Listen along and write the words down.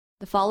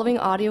The following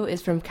audio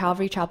is from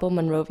Calvary Chapel,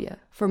 Monrovia.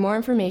 For more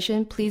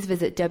information, please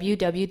visit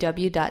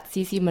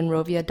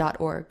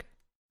www.ccmonrovia.org.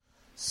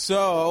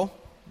 So,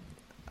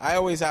 I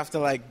always have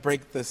to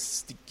break the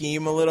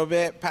scheme a little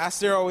bit.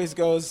 Pastor always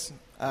goes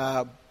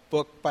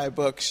book by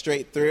book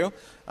straight through,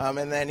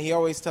 and then he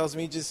always tells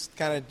me just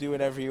kind of do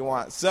whatever you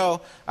want.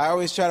 So, I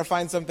always try to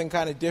find something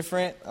kind of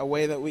different, a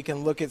way that we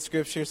can look at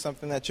Scripture,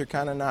 something that you're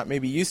kind of not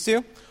maybe used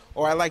to,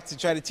 or I like to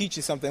try to teach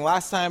you something.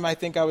 Last time, I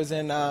think I was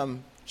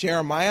in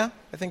Jeremiah,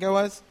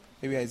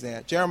 maybe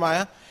Isaiah,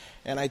 Jeremiah,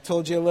 and I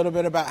told you a little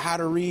bit about how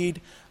to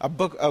read a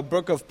book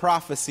of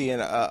prophecy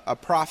and a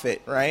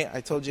prophet, right?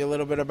 I told you a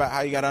little bit about how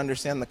you got to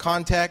understand the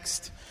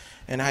context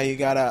and how you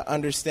got to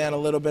understand a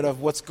little bit of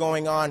what's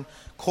going on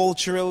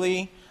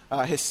culturally,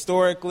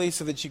 historically,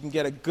 so that you can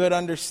get a good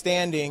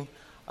understanding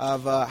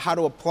of how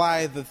to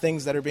apply the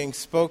things that are being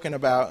spoken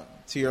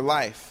about to your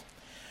life.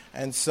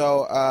 And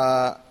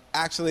so,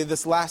 actually,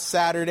 this last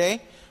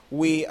Saturday,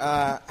 we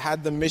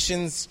had the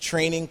missions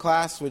training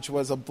class, which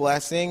was a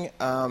blessing,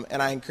 and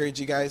I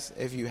encourage you guys,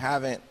 if you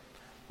haven't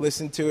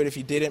listened to it, if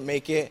you didn't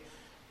make it,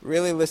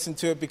 really listen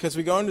to it, because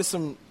we go into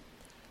some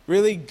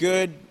really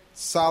good,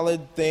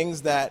 solid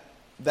things that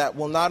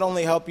will not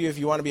only help you if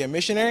you want to be a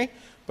missionary,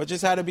 but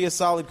just how to be a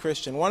solid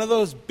Christian. One of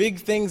those big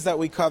things that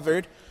we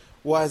covered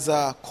was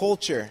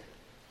culture,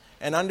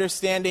 and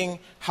understanding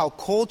how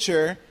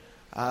culture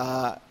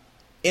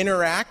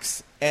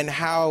interacts and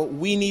how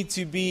we need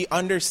to be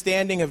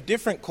understanding of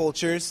different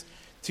cultures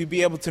to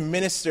be able to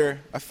minister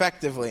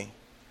effectively.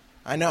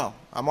 I know,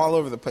 I'm all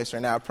over the place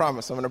right now, I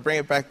promise. I'm going to bring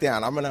it back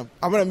down. I'm going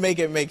to make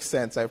it make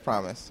sense, I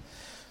promise.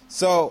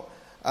 So,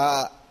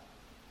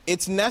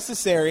 it's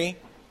necessary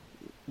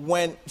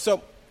the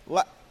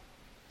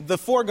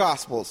four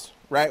Gospels,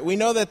 right? We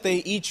know that they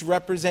each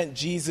represent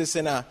Jesus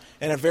in a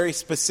very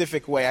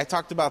specific way. I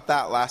talked about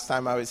that last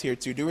time I was here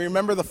too. Do we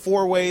remember the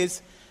four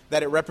ways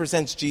that it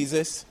represents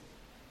Jesus?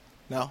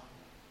 No?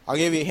 I'll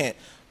give you a hint.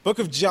 Book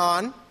of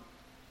John,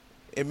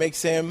 it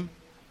makes him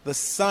the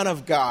Son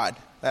of God.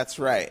 That's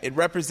right. It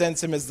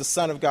represents him as the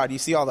Son of God. You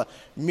see all the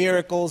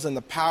miracles and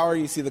the power.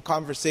 You see the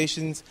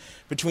conversations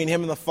between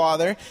him and the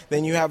Father.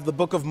 Then you have the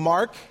book of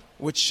Mark,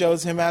 which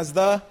shows him as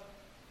the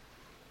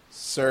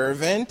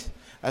servant,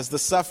 as the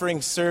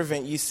suffering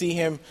servant. You see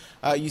him,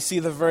 you see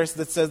the verse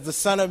that says, the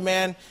Son of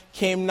Man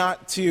came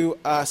not to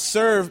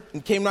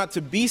came not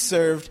to be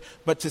served,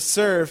 but to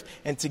serve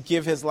and to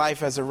give his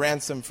life as a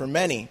ransom for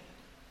many.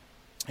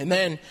 And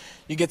then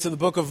you get to the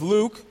book of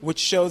Luke, which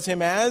shows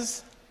him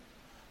as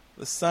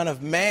the Son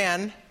of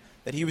Man,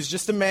 that he was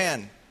just a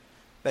man,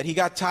 that he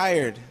got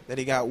tired, that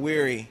he got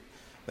weary,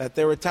 that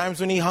there were times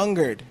when he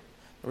hungered,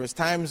 there was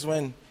times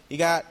when he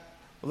got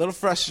a little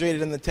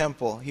frustrated in the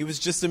temple. He was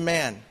just a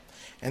man.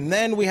 And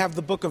then we have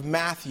the book of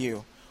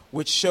Matthew,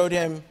 which showed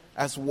him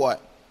as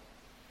what?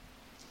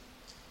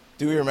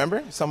 Do we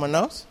remember? Someone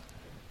knows?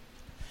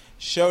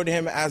 Showed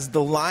him as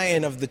the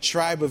Lion of the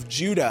tribe of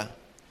Judah.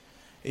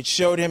 It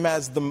showed him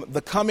as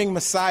the coming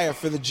Messiah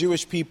for the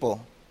Jewish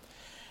people.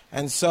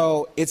 And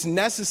so it's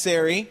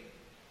necessary.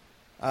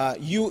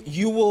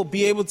 You will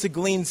be able to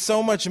glean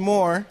so much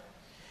more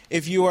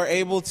if you are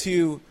able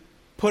to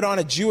put on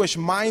a Jewish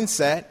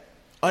mindset,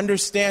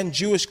 understand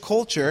Jewish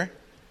culture,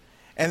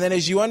 and then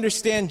as you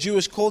understand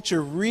Jewish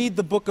culture, read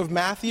the book of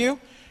Matthew,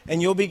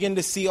 and you'll begin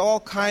to see all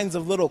kinds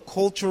of little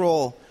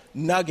cultural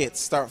nuggets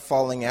start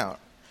falling out.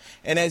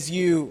 And as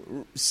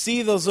you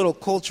see those little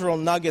cultural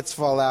nuggets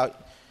fall out,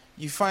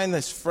 you find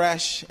this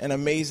fresh and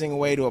amazing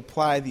way to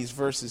apply these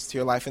verses to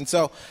your life. And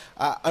so,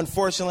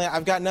 unfortunately,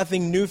 I've got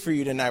nothing new for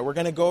you tonight. We're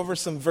going to go over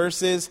some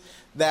verses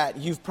that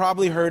you've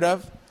probably heard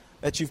of,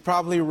 that you've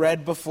probably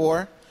read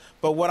before.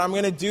 But what I'm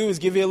going to do is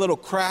give you a little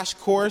crash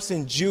course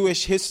in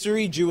Jewish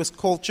history, Jewish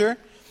culture,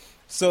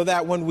 so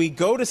that when we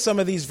go to some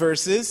of these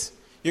verses,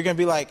 you're going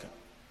to be like,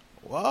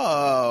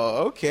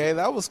 whoa, okay,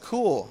 that was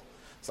cool.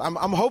 So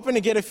I'm hoping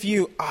to get a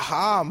few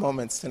aha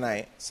moments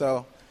tonight.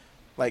 So,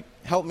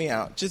 help me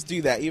out. Just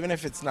do that, even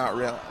if it's not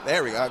real.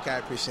 There we go. Okay, I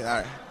appreciate it. All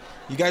right.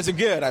 You guys are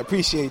good. I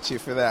appreciate you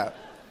for that.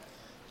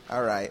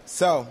 All right.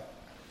 So,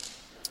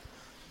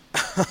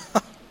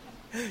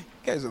 you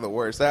guys are the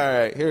worst. All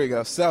right, here we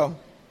go. So,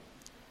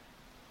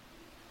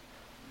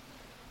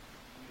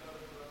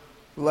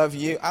 love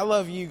you. I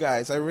love you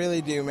guys. I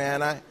really do,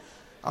 man.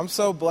 I'm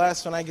so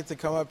blessed when I get to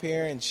come up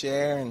here and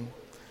share and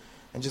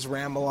just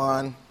ramble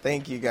on.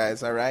 Thank you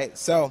guys, all right?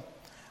 So,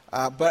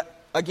 but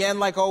again,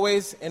 like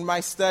always, in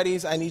my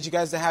studies, I need you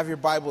guys to have your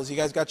Bibles. You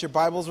guys got your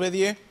Bibles with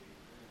you?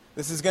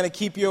 This is going to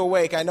keep you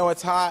awake. I know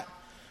it's hot.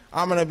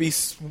 I'm going to be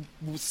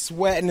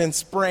sweating and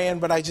spraying,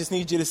 but I just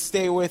need you to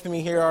stay with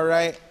me here, all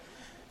right?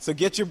 So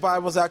get your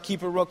Bibles out.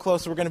 Keep it real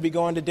close. We're going to be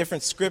going to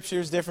different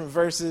scriptures, different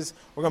verses.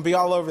 We're going to be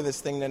all over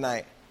this thing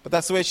tonight. But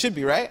that's the way it should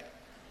be, right?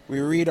 We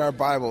read our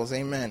Bibles.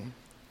 Amen.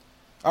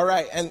 All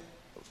right, and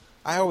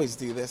I always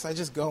do this. I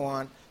just go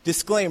on.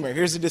 Disclaimer.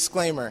 Here's a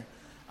disclaimer.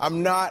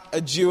 I'm not a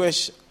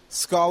Jewish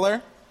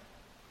scholar.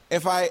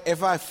 If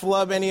I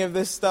flub any of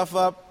this stuff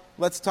up,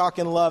 let's talk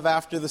in love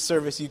after the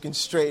service. You can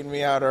straighten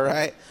me out, all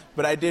right?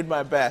 But I did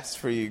my best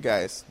for you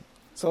guys.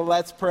 So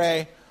let's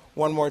pray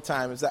one more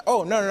time. Is that?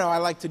 Oh, no. I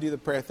like to do the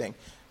prayer thing.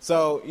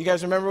 So you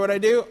guys remember what I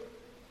do?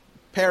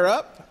 Pair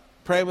up.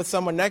 Pray with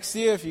someone next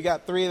to you. If you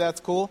got 3, that's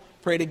cool.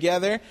 Pray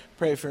together.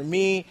 Pray for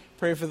me.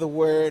 Pray for the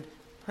word.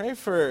 Pray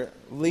for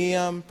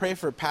Liam. Pray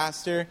for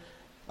Pastor.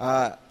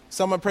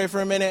 Someone pray for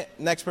a minute.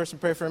 Next person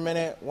pray for a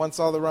minute. Once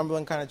all the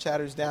rumbling kind of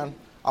chatters down,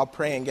 I'll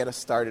pray and get us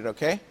started,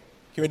 okay?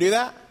 Can we do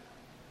that?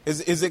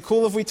 Is it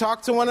cool if we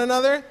talk to one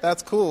another?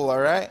 That's cool,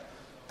 all right?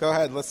 Go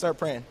ahead. Let's start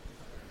praying.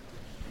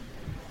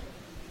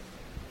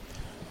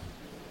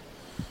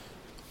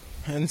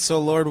 And so,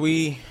 Lord,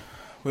 we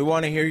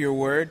want to hear your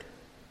word.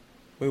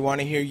 We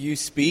want to hear you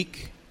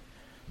speak.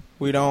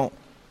 We don't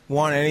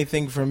want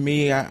anything from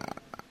me.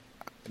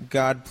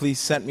 God, please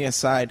set me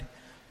aside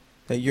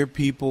that your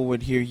people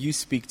would hear you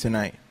speak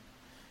tonight.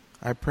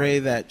 I pray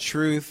that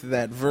truth,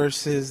 that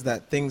verses,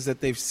 that things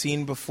that they've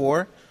seen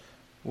before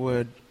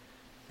would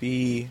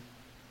be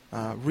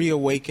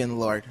reawakened,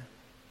 Lord.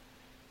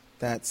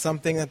 That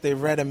something that they've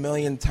read a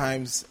million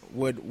times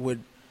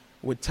would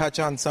touch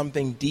on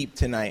something deep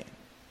tonight.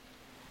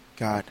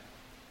 God,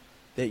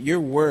 that your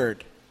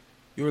word,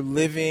 your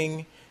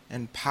living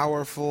and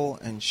powerful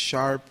and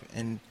sharp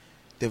and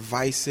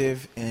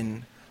divisive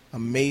and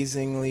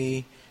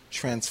amazingly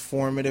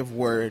transformative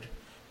word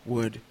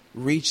would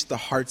reach the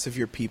hearts of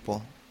your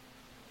people.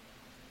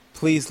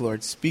 Please,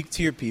 Lord, speak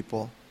to your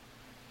people.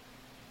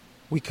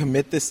 We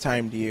commit this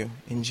time to you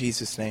in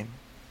Jesus' name.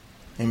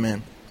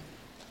 Amen.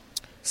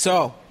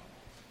 So,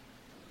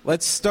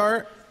 let's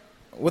start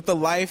with the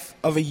life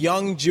of a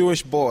young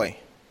Jewish boy.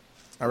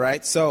 All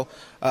right, so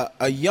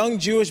a young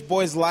Jewish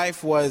boy's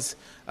life was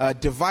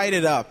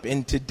divided up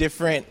into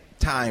different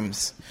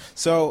times.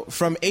 So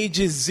from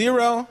ages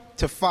 0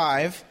 to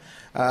 5,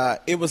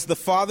 it was the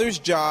father's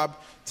job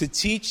to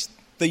teach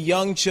the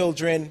young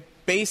children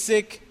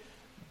basic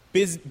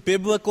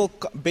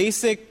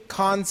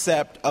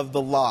concept of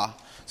the law.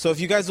 So if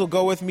you guys will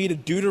go with me to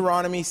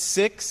Deuteronomy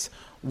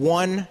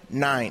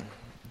 6:1-9.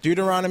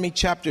 Deuteronomy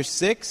chapter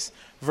 6,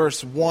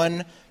 verse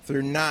 1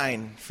 through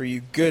 9. For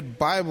you good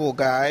Bible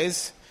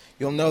guys,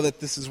 you'll know that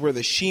this is where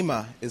the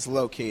Shema is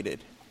located.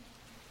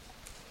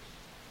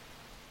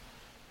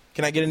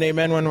 Can I get an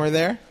amen when we're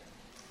there?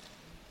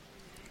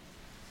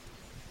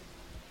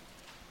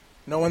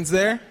 No one's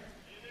there?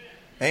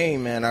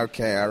 Amen.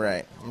 Okay, all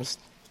right.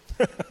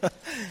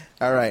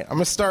 All right, I'm going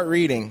to start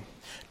reading.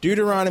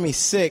 Deuteronomy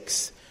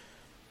 6,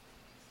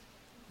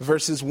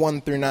 verses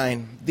 1 through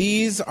 9.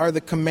 These are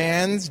the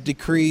commands,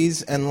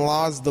 decrees, and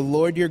laws the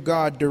Lord your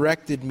God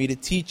directed me to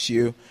teach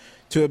you,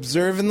 to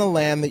observe in the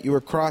land that you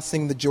are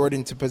crossing the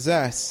Jordan to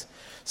possess,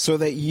 so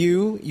that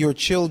you, your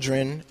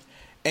children,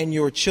 and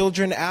your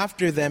children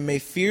after them may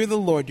fear the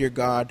Lord your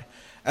God,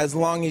 as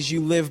long as you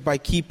live by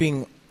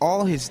keeping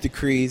all his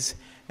decrees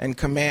and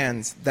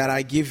commands that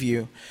I give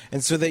you,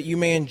 and so that you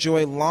may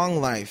enjoy long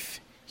life.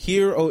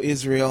 Hear, O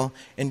Israel,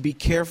 and be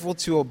careful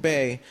to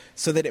obey,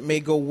 so that it may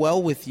go well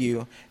with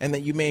you, and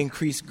that you may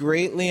increase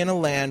greatly in a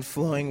land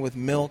flowing with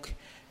milk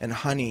and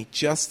honey,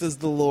 just as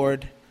the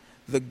Lord,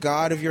 the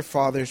God of your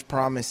fathers,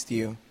 promised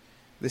you.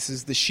 This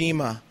is the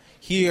Shema.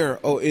 Hear,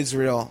 O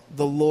Israel,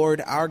 the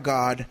Lord our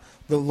God,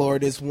 the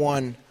Lord is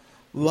one.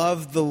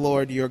 Love the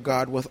Lord your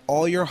God with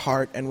all your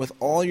heart and with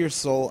all your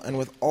soul and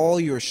with all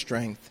your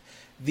strength.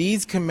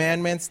 These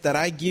commandments that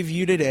I give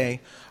you today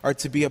are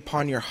to be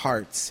upon your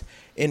hearts.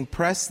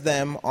 Impress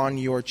them on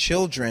your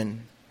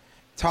children.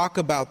 Talk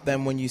about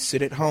them when you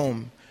sit at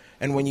home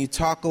and when you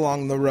talk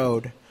along the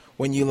road,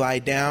 when you lie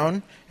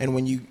down and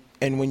when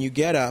you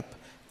get up.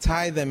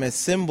 Tie them as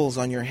symbols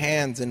on your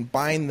hands and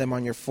bind them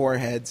on your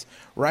foreheads.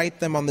 Write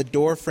them on the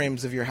door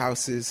frames of your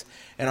houses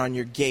and on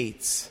your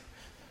gates.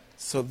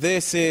 So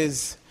this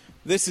is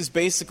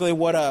basically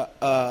what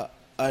a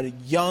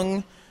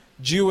young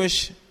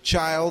Jewish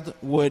child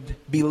would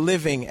be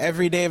living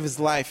every day of his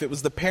life. It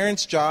was the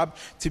parents' job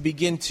to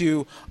begin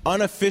to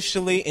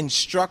unofficially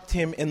instruct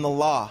him in the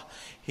law.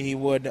 They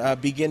would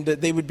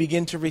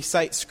begin to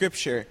recite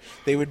scripture.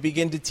 They would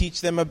begin to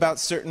teach them about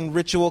certain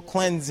ritual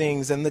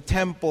cleansings and the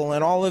temple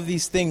and all of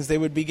these things. They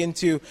would begin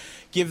to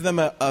give them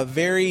a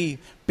very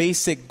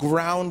basic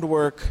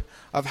groundwork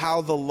of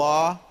how the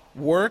law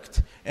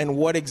worked and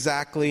what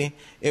exactly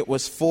it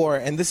was for.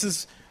 And this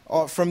is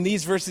from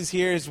these verses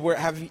here is where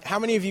how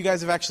many of you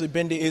guys have actually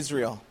been to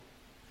Israel?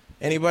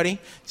 Anybody?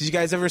 Did you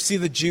guys ever see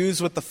the Jews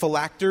with the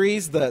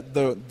phylacteries,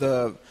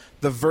 the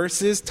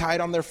verses tied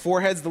on their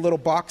foreheads, the little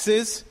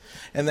boxes?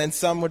 And then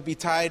some would be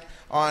tied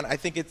on, I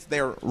think it's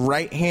their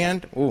right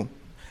hand. Ooh,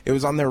 it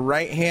was on their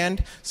right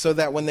hand so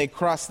that when they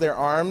crossed their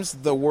arms,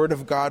 the word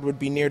of God would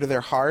be near to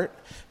their heart.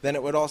 Then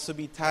it would also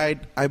be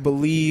tied, I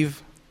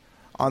believe,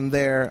 on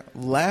their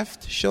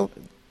left shoulder.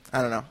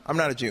 I don't know. I'm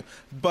not a Jew.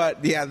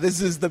 But yeah, this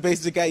is the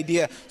basic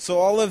idea. So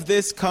all of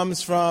this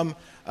comes from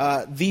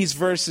these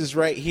verses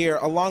right here.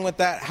 Along with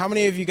that, how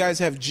many of you guys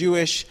have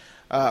Jewish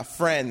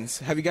friends?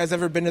 Have you guys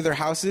ever been to their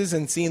houses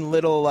and seen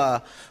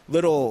little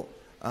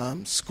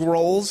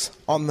scrolls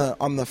on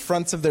the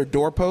fronts of their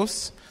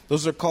doorposts?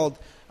 Those are called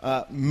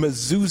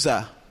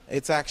mezuzah.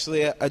 It's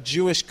actually a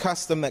Jewish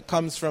custom that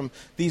comes from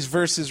these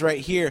verses right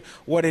here.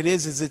 What it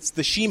is it's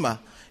the Shema.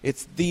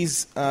 It's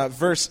these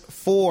verse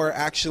 4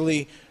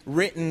 actually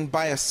written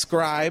by a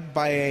scribe,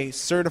 by a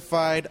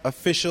certified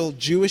official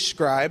Jewish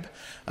scribe.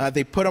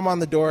 They put them on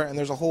the door, and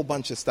there's a whole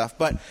bunch of stuff.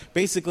 But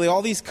basically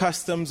all these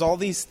customs, all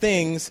these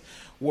things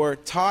were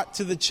taught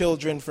to the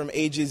children from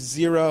ages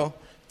 0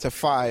 to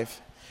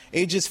 5.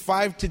 Ages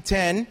 5 to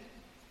 10,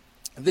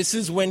 this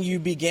is when you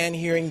began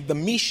hearing the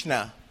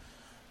Mishnah.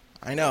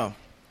 I know.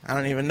 I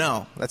don't even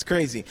know. That's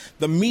crazy.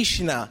 The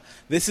Mishnah.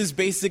 This is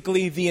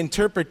basically the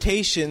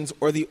interpretations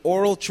or the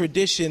oral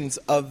traditions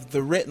of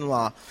the written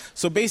law.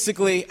 So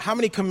basically, how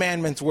many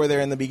commandments were there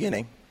in the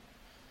beginning?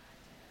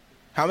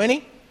 How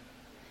many?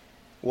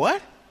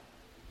 What?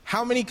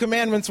 How many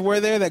commandments were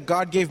there that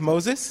God gave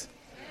Moses?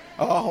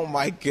 Oh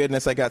my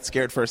goodness, I got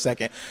scared for a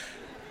second.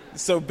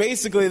 So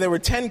basically, there were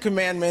 10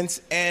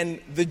 commandments, and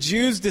the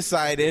Jews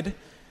decided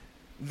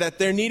that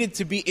there needed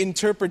to be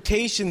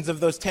interpretations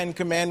of those 10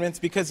 commandments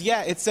because,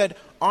 yeah, it said,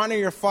 honor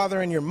your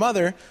father and your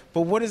mother,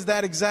 but what does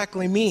that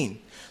exactly mean?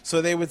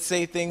 So they would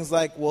say things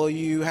like, well,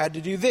 you had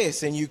to do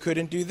this, and you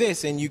couldn't do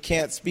this, and you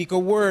can't speak a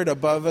word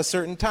above a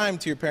certain time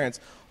to your parents.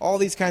 All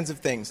these kinds of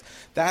things.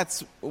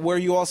 That's where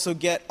you also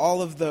get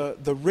all of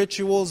the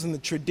rituals and the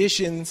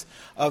traditions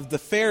of the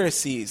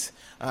Pharisees,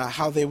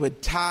 how they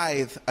would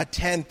tithe a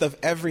tenth of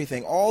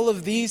everything. All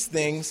of these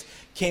things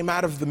came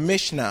out of the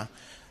Mishnah.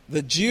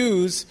 The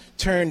Jews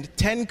turned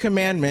 10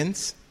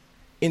 commandments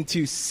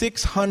into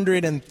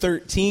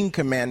 613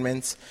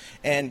 commandments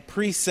and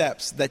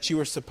precepts that you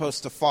were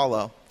supposed to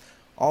follow.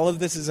 All of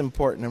this is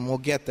important, and we'll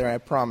get there, I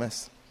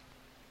promise.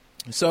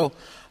 So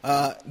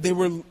they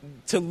were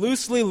to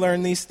loosely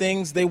learn these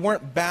things. They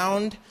weren't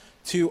bound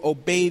to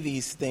obey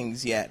these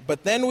things yet.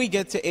 But then we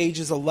get to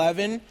ages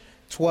 11,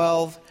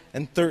 12,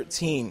 and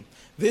 13.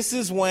 This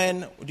is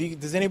when,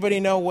 does anybody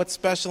know what's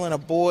special in a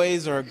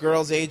boy's or a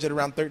girl's age at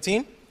around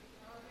 13?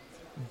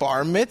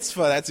 Bar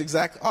mitzvah, that's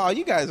exactly. Oh,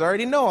 you guys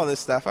already know all this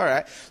stuff. All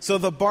right. So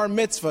the bar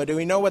mitzvah, do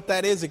we know what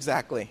that is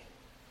exactly?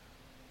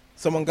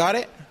 Someone got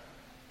it?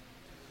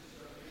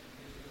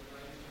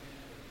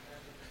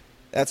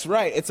 That's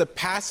right. It's a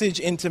passage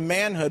into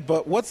manhood,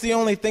 but what's the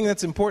only thing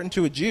that's important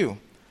to a Jew?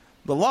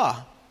 The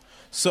law.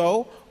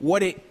 So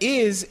what it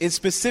is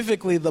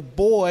specifically the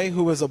boy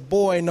who was a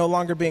boy no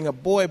longer being a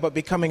boy but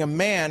becoming a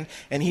man,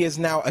 and he is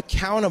now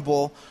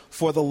accountable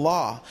for the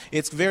law.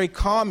 It's very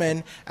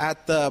common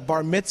at the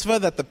bar mitzvah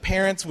that the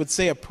parents would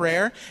say a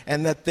prayer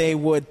and that they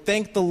would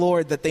thank the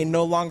Lord that they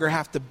no longer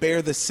have to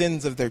bear the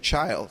sins of their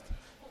child.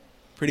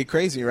 Pretty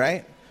crazy,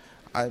 right?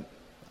 We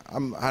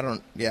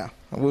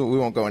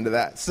won't go into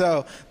that.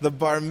 So the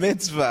bar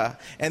mitzvah,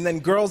 and then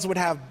girls would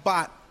have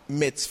bat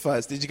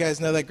mitzvahs. Did you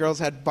guys know that girls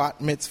had bat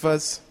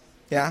mitzvahs?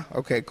 Yeah?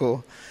 Okay,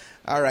 cool.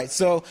 All right.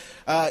 So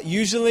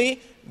usually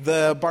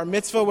the bar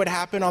mitzvah would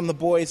happen on the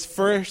boy's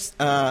first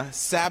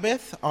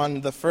Sabbath,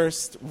 on the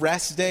first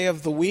rest day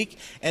of the week.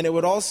 And it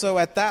would also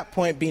at that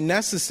point be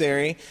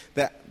necessary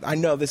that, I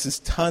know this is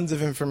tons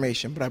of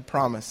information, but I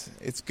promise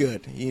it's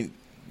good.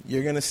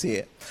 You're going to see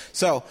it.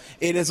 So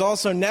it is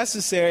also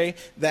necessary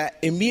that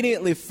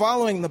immediately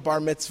following the bar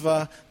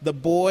mitzvah, the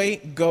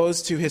boy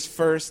goes to his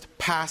first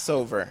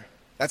Passover.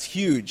 That's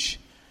huge.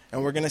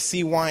 And we're going to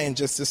see why in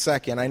just a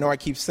second. I know I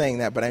keep saying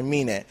that, but I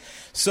mean it.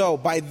 So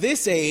by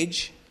this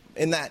age,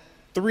 in that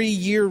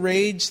 3-year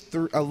range,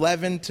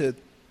 11 to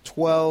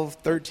 12,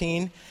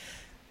 13,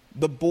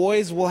 the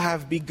boys will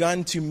have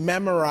begun to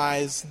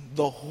memorize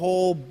the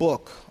whole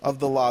book of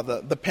the law,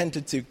 the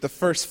Pentateuch, the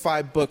first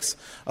 5 books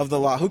of the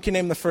law. Who can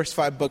name the first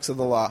 5 books of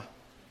the law?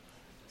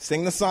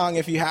 Sing the song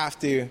if you have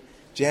to.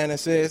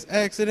 Genesis,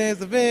 Exodus,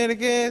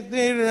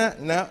 Leviticus,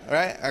 no,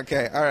 right?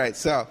 Okay, all right.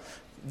 So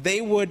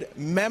they would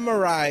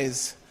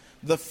memorize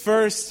the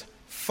first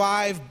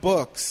 5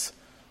 books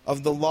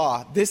of the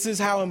law. This is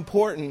how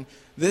important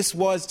this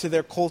was to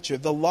their culture.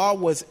 The law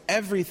was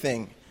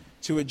everything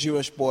to a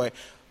Jewish boy.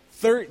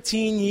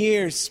 13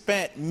 years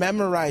spent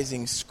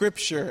memorizing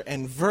scripture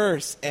and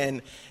verse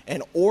and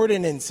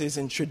ordinances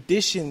and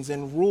traditions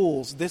and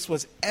rules. This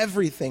was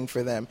everything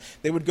for them.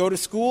 They would go to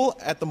school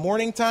at the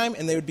morning time,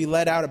 and they would be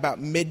let out about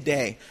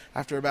midday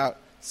after about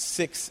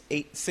 6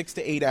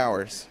 to 8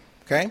 hours.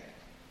 Okay?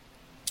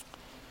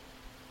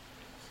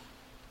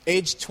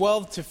 Age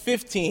 12 to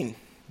 15,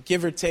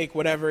 give or take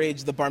whatever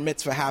age the bar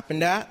mitzvah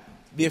happened at.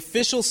 The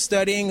official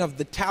studying of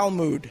the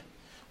Talmud,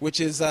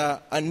 which is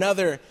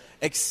another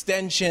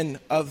extension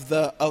of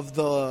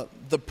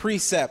the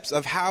precepts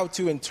of how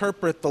to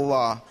interpret the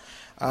law.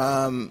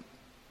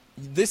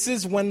 This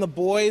is when the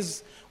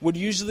boys would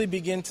usually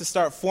begin to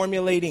start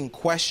formulating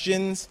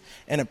questions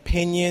and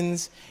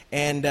opinions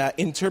and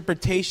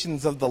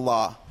interpretations of the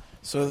law.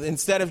 So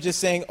instead of just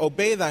saying,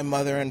 obey thy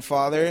mother and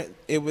father,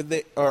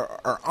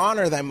 or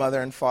honor thy mother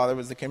and father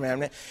was the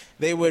commandment,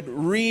 they would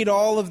read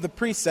all of the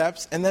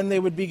precepts, and then they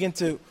would begin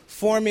to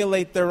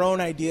formulate their own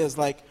ideas,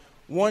 like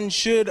one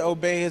should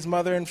obey his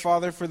mother and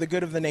father for the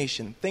good of the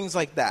nation, things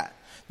like that.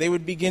 They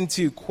would begin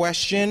to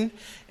question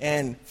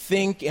and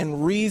think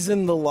and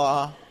reason the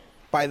law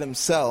by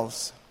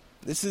themselves.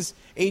 This is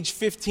age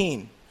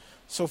 15.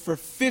 So for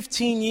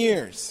 15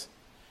 years,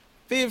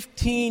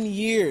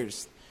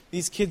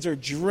 these kids are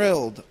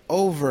drilled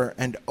over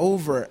and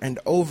over and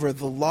over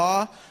the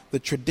law, the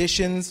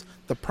traditions,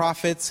 the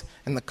prophets,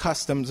 and the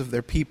customs of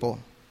their people.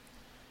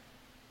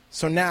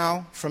 So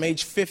now, from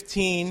age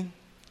 15,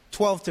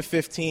 12 to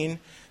 15,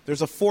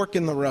 there's a fork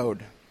in the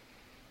road.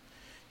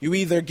 You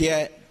either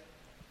get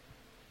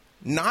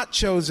not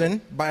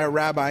chosen by a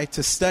rabbi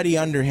to study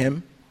under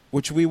him,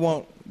 which we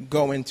won't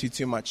go into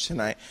too much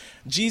tonight.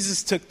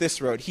 Jesus took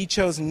this road. He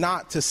chose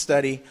not to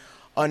study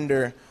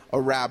under a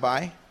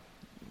rabbi.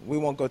 We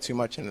won't go too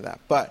much into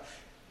that. But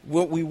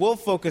what we will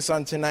focus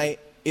on tonight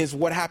is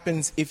what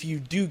happens if you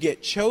do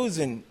get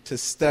chosen to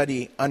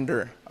study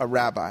under a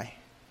rabbi.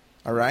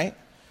 All right?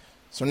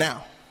 So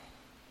now,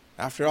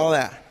 after all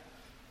that,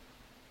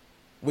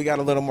 we got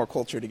a little more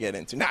culture to get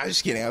into. Nah,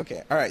 just kidding.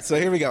 Okay. All right, so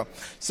here we go.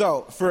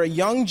 So for a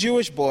young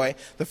Jewish boy,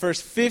 the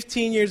first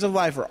 15 years of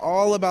life are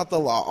all about the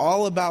law,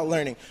 all about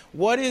learning.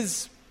 What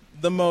is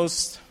the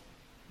most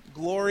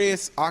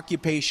glorious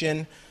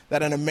occupation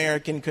that an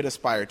American could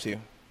aspire to?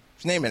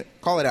 Just name it.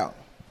 Call it out.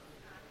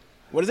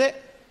 What is it?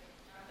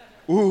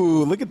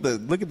 Ooh, look at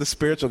the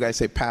spiritual guy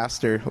say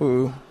pastor.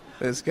 Ooh,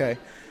 this guy.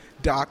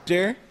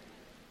 Doctor.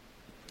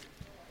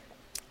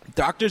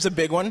 Doctor's a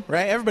big one,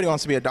 right? Everybody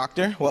wants to be a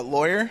doctor. What,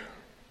 lawyer?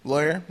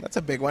 Lawyer, that's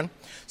a big one.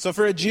 So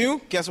for a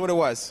Jew, guess what it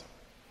was?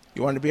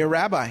 You wanted to be a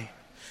rabbi.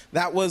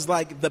 That was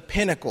like the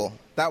pinnacle.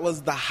 That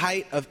was the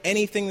height of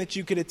anything that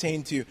you could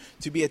attain to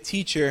be a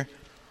teacher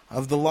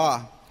of the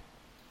law.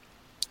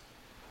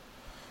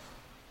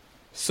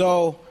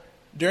 So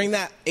during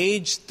that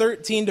age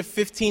 13 to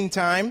 15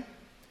 time,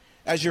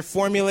 as you're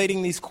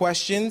formulating these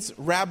questions,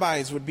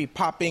 rabbis would be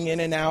popping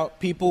in and out.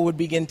 People would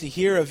begin to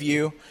hear of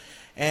you,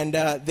 and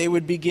they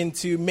would begin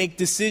to make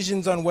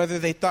decisions on whether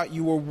they thought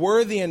you were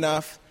worthy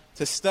enough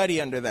to study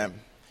under them.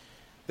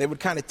 They would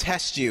kind of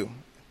test you.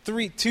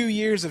 2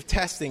 years of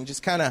testing,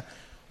 just kind of,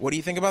 what do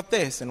you think about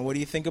this? And what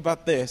do you think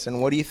about this?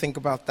 And what do you think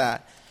about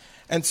that?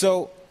 And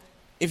so,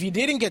 if you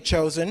didn't get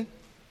chosen,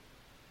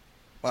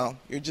 well,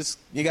 you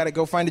got to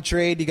go find a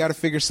trade, you got to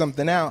figure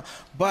something out.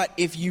 But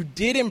if you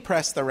did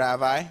impress the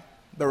rabbi,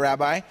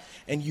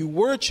 and you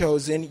were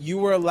chosen, you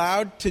were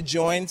allowed to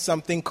join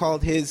something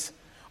called his...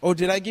 Oh,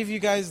 did I give you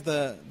guys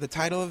the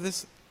title of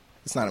this?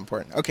 It's not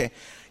important. Okay.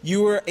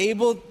 You were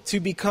able to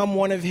become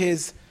one of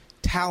his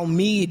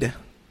Talmid.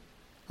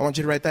 I want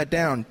you to write that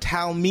down.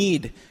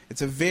 Talmid.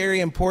 It's a very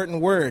important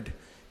word.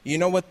 You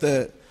know what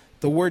the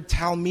word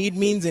Talmid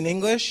means in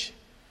English?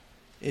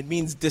 It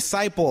means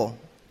disciple.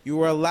 You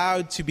were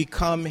allowed to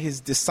become his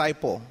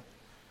disciple.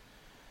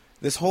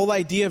 This whole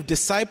idea of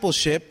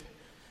discipleship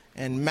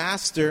and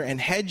master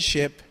and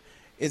headship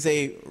is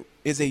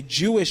a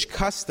Jewish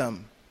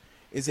custom,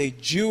 is a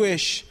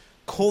Jewish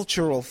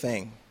cultural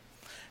thing.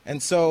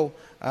 And so,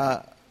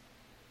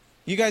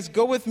 you guys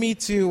go with me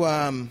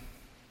to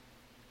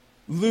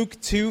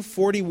Luke 2,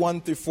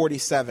 41 through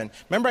 47.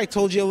 Remember I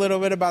told you a little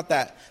bit about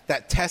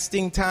that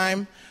testing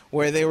time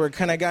where they were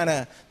kind of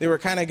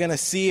gonna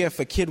see if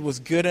a kid was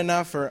good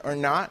enough or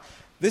not.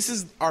 This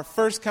is our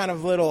first kind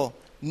of little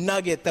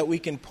nugget that we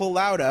can pull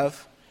out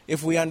of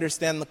if we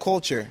understand the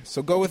culture.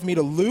 So go with me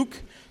to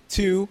Luke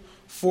 2,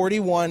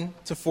 41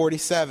 to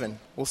 47.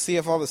 We'll see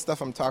if all the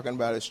stuff I'm talking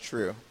about is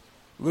true.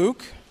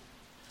 Luke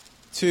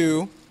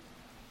 2,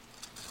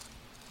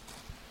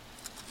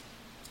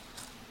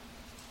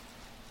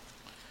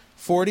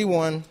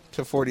 41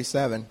 to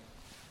 47.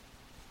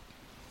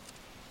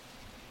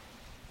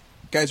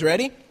 Guys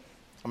ready? I'm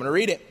going to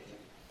read it.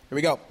 Here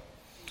we go.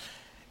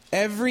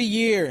 Every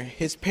year,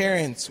 his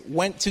parents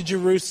went to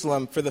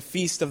Jerusalem for the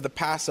feast of the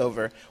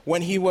Passover.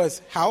 When he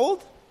was, how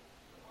old?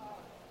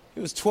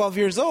 He was 12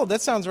 years old.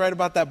 That sounds right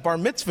about that bar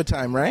mitzvah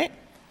time, right?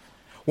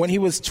 When he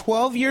was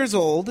 12 years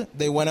old,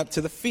 they went up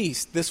to the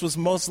feast. This was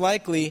most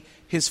likely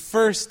his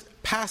first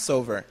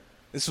Passover.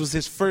 This was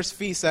his first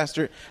feast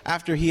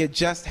after he had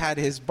just had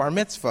his bar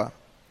mitzvah.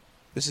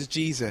 This is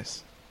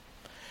Jesus.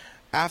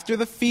 After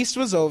the feast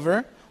was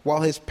over,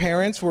 while his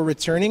parents were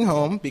returning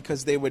home,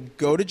 because they would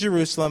go to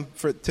Jerusalem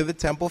to the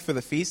temple for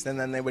the feast, and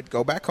then they would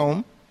go back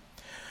home.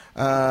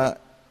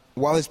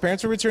 While his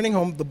parents were returning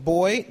home, the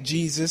boy,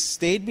 Jesus,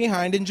 stayed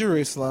behind in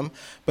Jerusalem,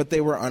 but they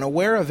were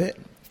unaware of it,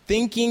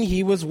 thinking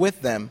he was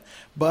with them,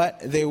 but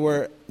they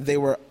were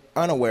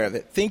unaware of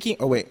it.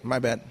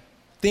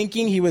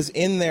 Thinking he was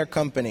in their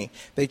company.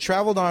 They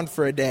traveled on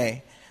for a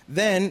day.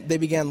 Then they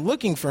began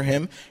looking for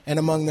him and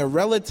among their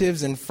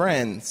relatives and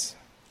friends.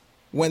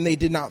 When they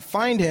did not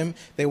find him,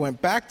 they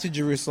went back to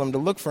Jerusalem to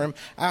look for him.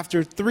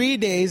 After 3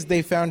 days,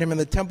 they found him in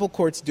the temple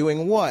courts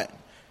doing what?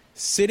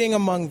 Sitting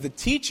among the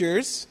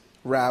teachers,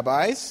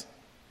 rabbis,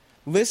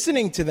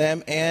 listening to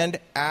them and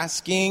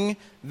asking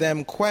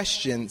them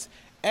questions.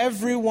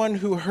 Everyone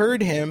who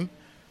heard him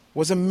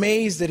was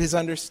amazed at his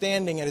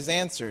understanding and his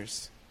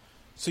answers.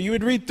 So you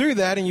would read through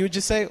that and you would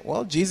just say,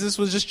 well, Jesus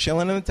was just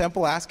chilling in the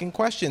temple asking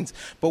questions.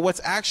 But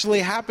what's actually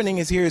happening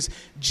is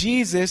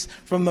Jesus,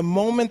 from the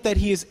moment that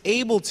he is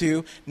able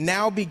to,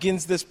 now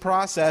begins this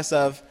process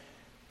of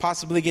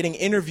possibly getting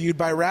interviewed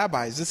by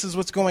rabbis. This is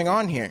what's going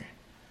on here.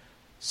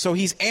 So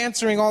he's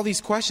answering all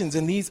these questions,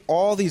 and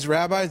all these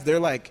rabbis, they're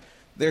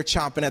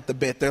chomping at the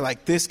bit. They're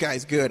like, this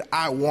guy's good.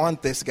 I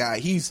want this guy.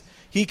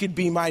 He could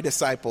be my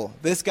disciple.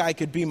 This guy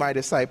could be my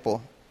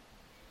disciple.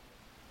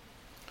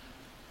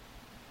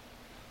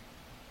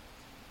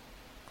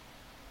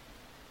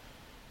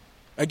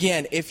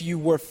 Again, if you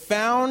were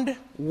found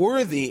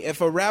worthy,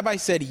 if a rabbi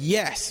said,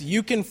 yes,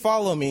 you can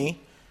follow me,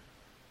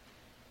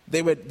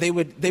 they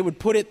would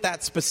put it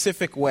that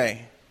specific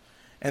way.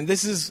 And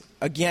this is,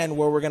 again,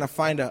 where we're going to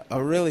find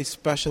a really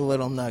special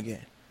little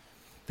nugget.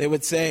 They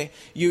would say,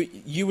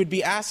 you would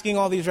be asking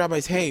all these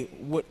rabbis, hey,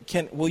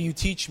 will you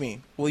teach me?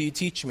 Will you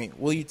teach me?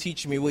 Will you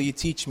teach me? Will you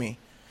teach me?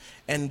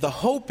 And the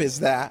hope is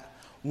that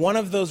one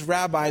of those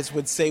rabbis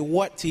would say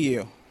what to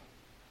you?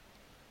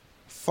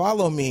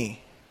 Follow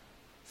me.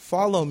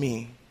 Follow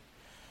me.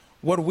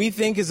 What we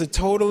think is a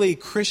totally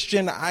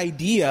Christian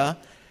idea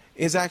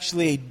is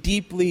actually a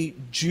deeply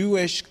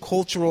Jewish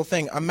cultural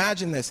thing.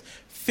 Imagine this.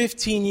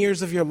 15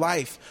 years of your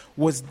life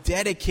was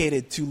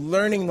dedicated to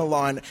learning the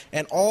law,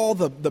 and all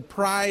the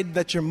pride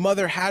that your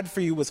mother had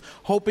for you was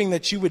hoping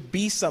that you would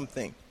be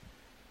something.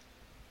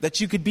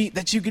 That you could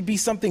be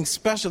something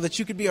special, that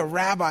you could be a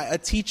rabbi, a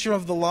teacher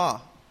of the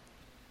law.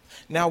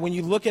 Now, when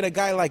you look at a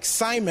guy like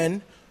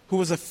Simon, who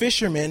was a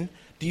fisherman,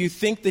 do you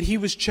think that he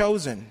was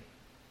chosen?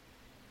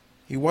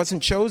 He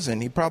wasn't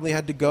chosen. He probably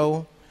had to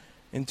go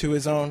into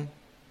his own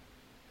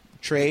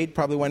trade,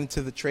 probably went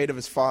into the trade of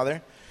his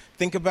father.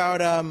 Think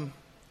about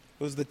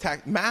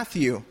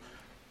Matthew,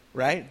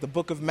 right? The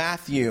book of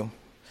Matthew.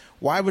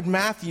 Why would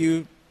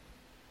Matthew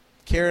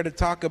care to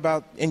talk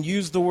about and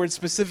use the word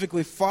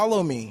specifically,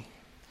 follow me?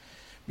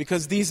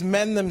 Because these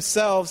men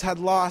themselves had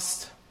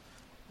lost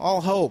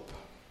all hope.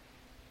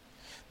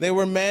 They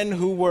were men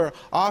who were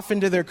off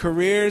into their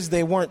careers.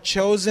 They weren't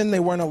chosen. They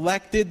weren't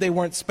elected. They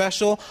weren't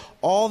special.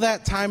 All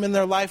that time in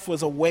their life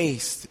was a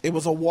waste. It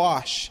was a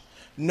wash.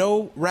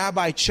 No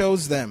rabbi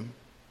chose them.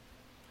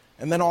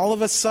 And then all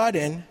of a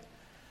sudden,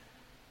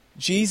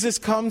 Jesus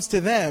comes to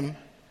them,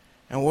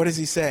 and what does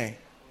he say?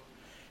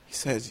 He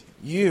says,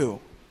 you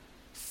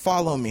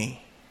follow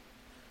me.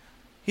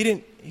 They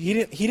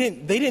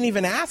didn't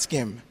even ask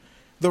him.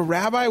 The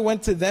rabbi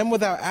went to them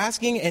without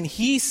asking, and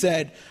he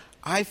said,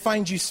 I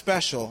find you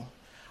special.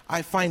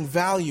 I find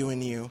value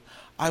in you.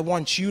 I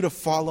want you to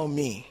follow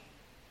me.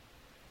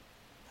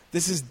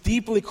 This is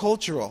deeply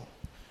cultural.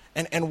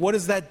 And what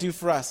does that do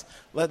for us?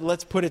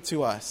 Let's put it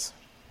to us.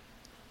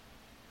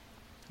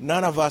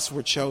 None of us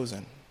were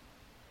chosen.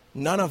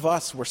 None of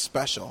us were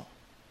special.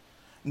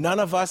 None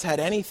of us had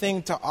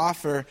anything to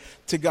offer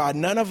to God.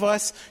 None of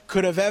us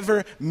could have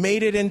ever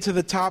made it into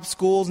the top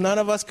schools. None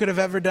of us could have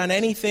ever done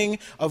anything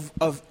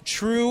of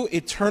true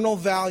eternal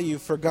value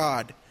for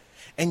God.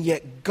 And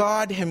yet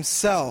God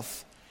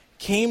himself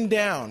came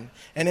down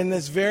and in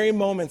this very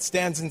moment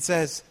stands and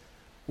says,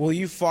 will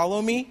you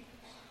follow me?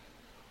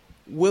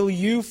 Will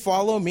you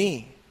follow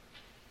me?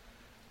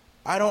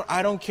 I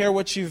don't care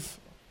what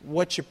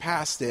your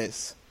past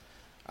is.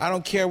 I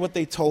don't care what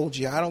they told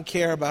you. I don't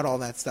care about all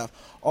that stuff.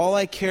 All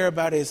I care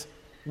about is,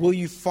 will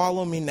you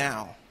follow me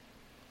now?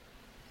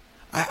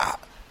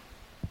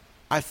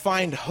 I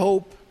find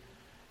hope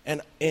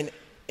and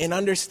in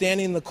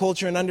understanding the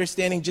culture and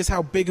understanding just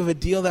how big of a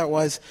deal that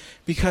was,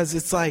 because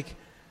it's like,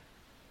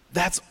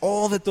 that's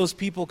all that those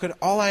people could,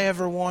 all I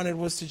ever wanted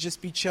was to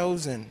just be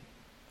chosen.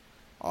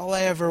 All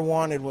I ever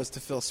wanted was to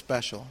feel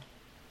special.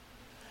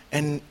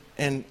 And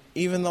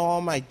even though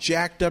all my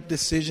jacked up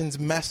decisions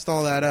messed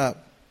all that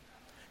up,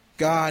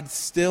 God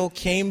still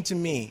came to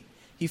me.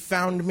 He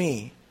found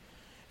me.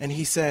 And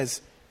he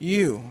says,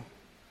 you,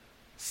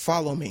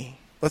 follow me.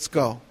 Let's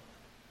go.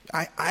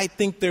 I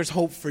think there's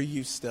hope for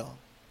you still.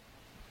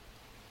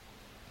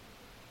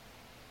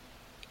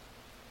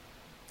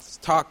 Let's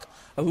talk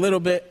a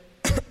little bit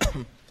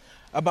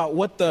about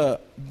what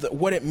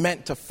it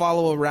meant to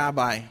follow a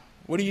rabbi.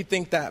 What do you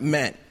think that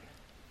meant?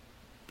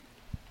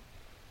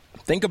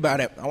 Think about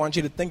it. I want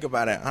you to think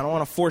about it. I don't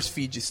want to force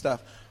feed you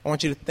stuff. I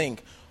want you to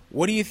think.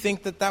 What do you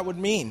think that would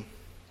mean?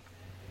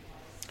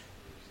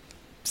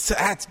 So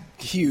that's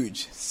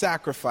huge.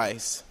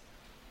 Sacrifice.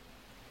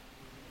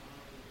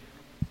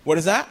 What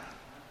is that?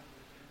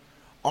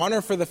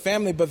 Honor for the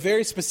family, but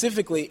very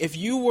specifically, if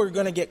you were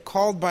going to get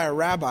called by a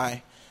rabbi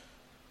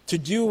to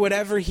do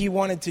whatever he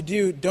wanted to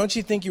do, don't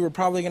you think you were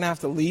probably going to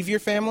have to leave your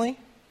family?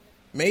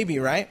 Maybe,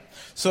 right?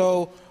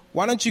 So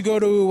why don't you go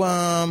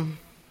to,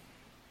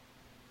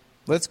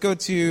 let's go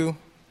to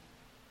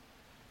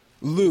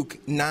Luke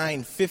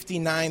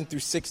 9:59 through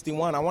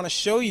 61. I want to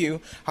show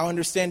you how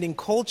understanding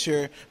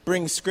culture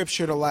brings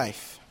Scripture to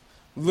life.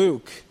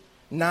 Luke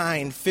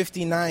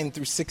 9:59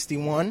 through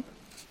 61.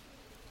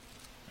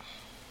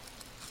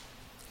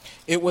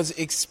 It was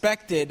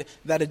expected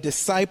that a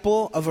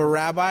disciple of a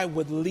rabbi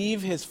would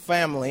leave his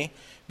family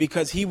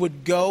because he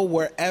would go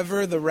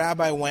wherever the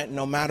rabbi went,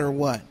 no matter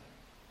what.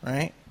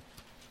 Right?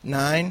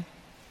 9.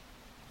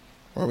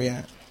 Where are we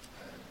at?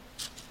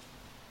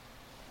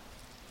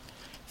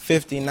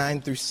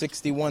 59 through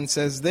 61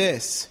 says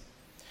this.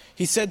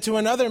 He said to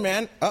another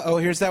man,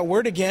 here's that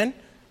word again,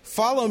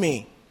 follow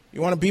me.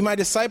 You want to be my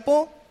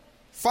disciple?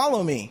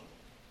 Follow me.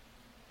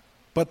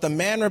 But the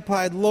man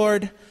replied,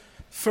 Lord,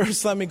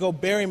 first let me go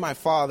bury my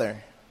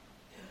father.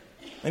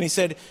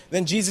 And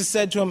then Jesus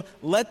said to him,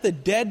 let the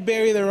dead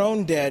bury their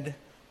own dead,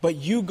 but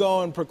you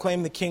go and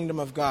proclaim the kingdom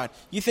of God.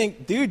 You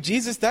think, dude,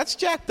 Jesus, that's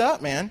jacked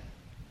up, man.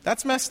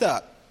 That's messed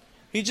up.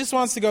 He just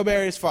wants to go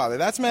bury his father.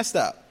 That's messed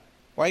up.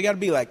 Why you got to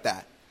be like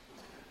that?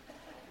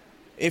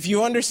 If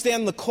you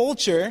understand the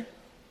culture,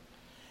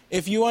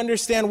 if you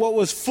understand what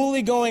was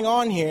fully going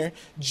on here,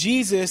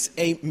 Jesus,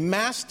 a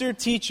master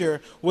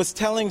teacher, was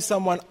telling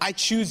someone, I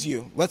choose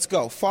you. Let's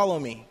go. Follow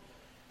me.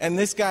 And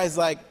this guy's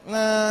like,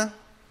 nah,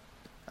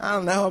 I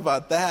don't know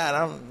about that.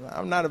 I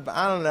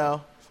don't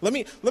know. Let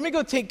me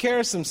go take care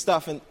of some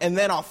stuff and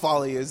then I'll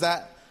follow you. Does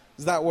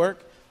that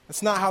work?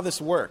 That's not how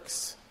this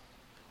works.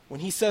 When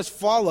he says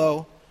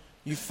follow,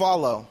 you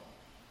follow.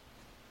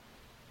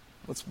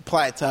 Let's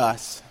apply it to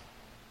us.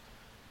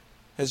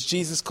 Has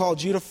Jesus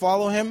called you to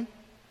follow him?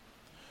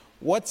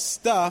 What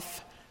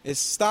stuff is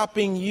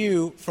stopping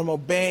you from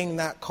obeying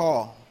that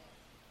call?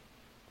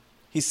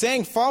 He's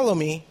saying follow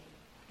me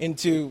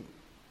into,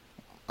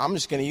 I'm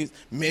just going to use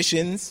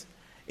missions,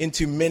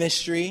 into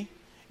ministry,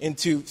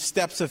 into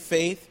steps of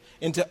faith,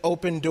 into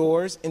open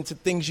doors, into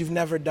things you've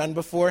never done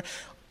before,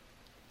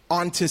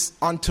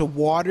 onto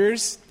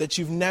waters that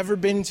you've never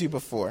been to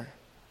before.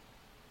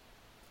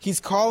 He's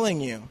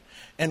calling you.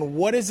 And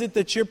what is it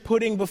that you're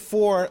putting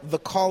before the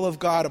call of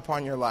God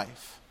upon your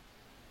life?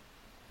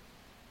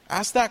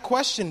 Ask that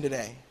question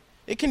today.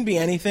 It can be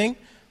anything,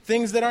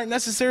 things that aren't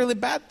necessarily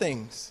bad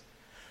things.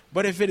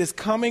 But if it is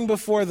coming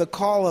before the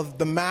call of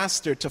the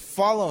master to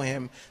follow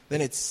him,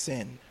 then it's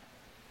sin.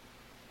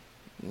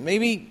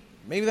 Maybe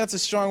that's a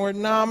strong word.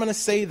 No, I'm going to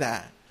say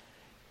that.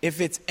 If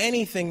it's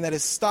anything that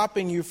is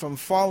stopping you from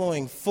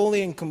following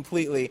fully and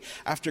completely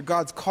after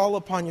God's call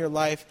upon your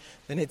life,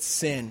 then it's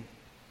sin.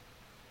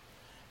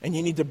 And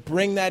you need to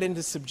bring that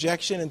into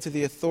subjection and to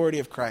the authority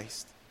of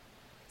Christ.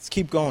 Let's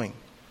keep going.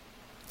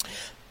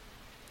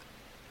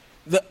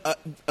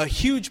 A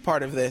huge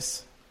part of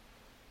this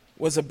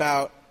was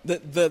about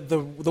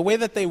the way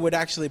that they would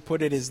actually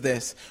put it is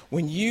this.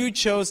 When you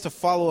chose to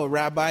follow a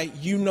rabbi,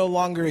 you no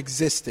longer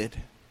existed.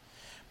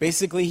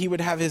 Basically, he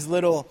would have his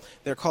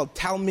they're called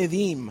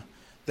Talmidim.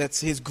 That's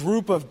his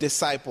group of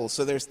disciples.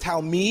 So there's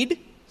Talmid,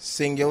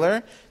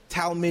 singular.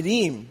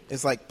 Talmidim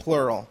is like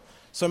plural.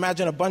 So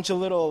imagine a bunch of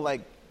little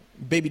like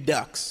baby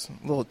ducks,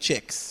 little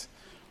chicks,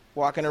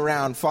 walking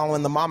around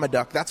following the mama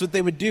duck. That's what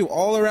they would do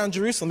all around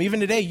Jerusalem. Even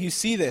today, you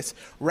see this.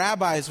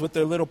 Rabbis with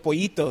their little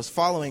pollitos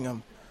following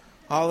them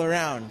all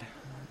around.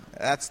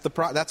 That's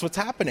what's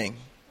happening.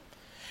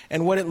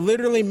 And what it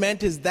literally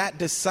meant is that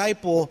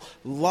disciple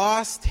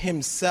lost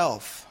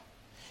himself.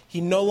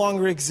 He no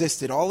longer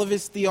existed. All of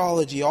his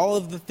theology, all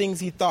of the things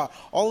he thought,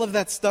 all of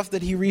that stuff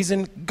that he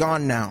reasoned,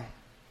 gone now.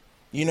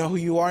 You know who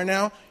you are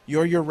now?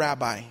 You're your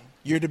rabbi.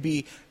 You're to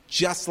be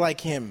just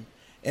like him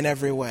in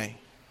every way.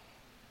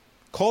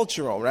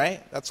 Cultural,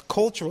 right? That's a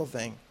cultural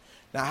thing.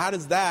 Now, how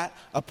does that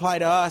apply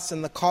to us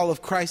and the call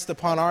of Christ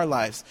upon our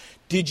lives?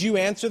 Did you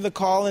answer the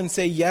call and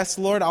say, yes,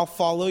 Lord, I'll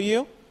follow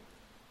you?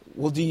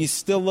 Well, do you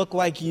still look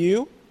like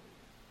you?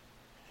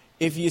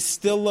 If you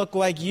still look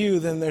like you,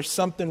 then there's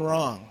something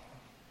wrong.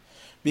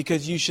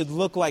 Because you should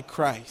look like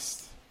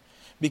Christ.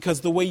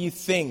 Because the way you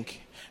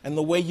think and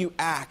the way you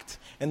act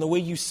and the way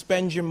you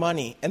spend your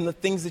money and the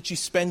things that you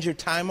spend your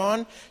time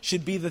on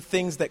should be the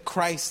things that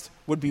Christ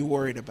would be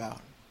worried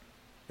about.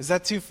 Is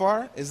that too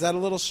far? Is that a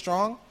little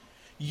strong?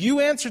 You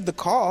answered the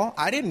call.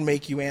 I didn't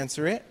make you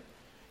answer it.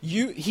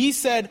 He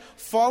said,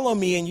 follow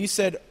me, and you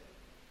said,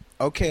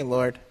 okay,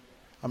 Lord,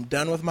 I'm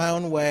done with my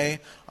own way.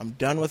 I'm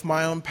done with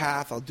my own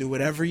path. I'll do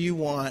whatever you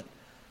want.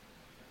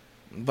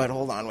 But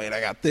hold on, wait,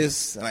 I got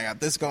this, and I got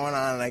this going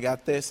on, and I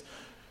got this.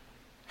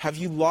 Have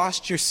you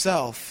lost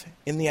yourself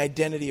in the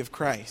identity of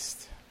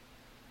Christ?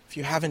 If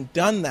you haven't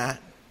done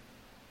that,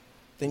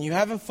 then you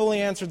haven't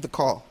fully answered the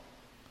call.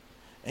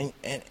 And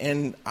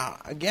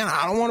again,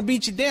 I don't want to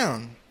beat you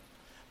down,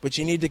 but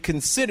you need to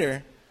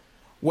consider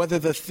whether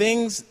the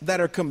things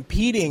that are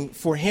competing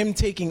for him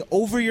taking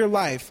over your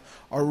life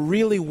are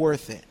really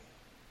worth it.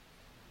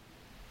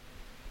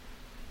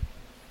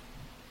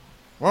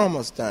 We're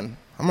almost done.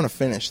 I'm going to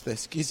finish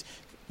this.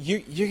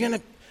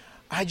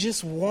 I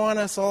just want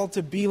us all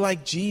to be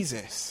like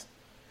Jesus.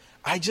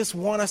 I just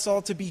want us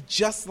all to be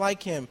just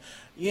like him.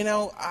 You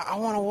know, I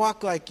want to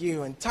walk like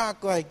you and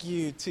talk like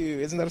you too.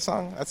 Isn't that a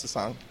song? That's a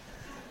song.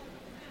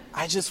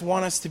 I just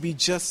want us to be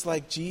just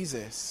like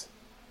Jesus.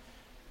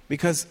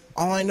 Because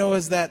all I know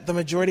is that the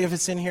majority of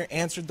us in here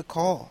answered the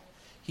call.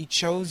 He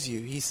chose you.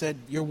 He said,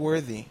 you're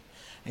worthy.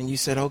 And you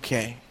said,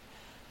 okay.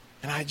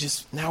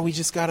 And now we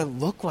just got to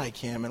look like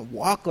him and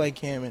walk like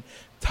him and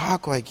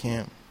talk like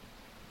him.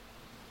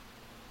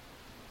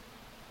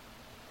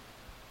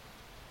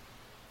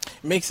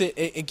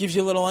 It gives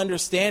you a little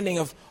understanding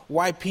of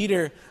why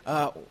Peter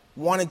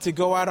wanted to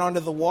go out onto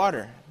the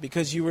water,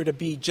 because you were to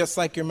be just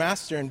like your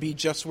master and be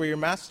just where your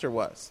master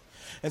was.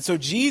 And so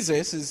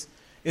Jesus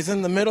is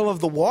in the middle of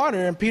the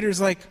water, and Peter's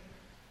like,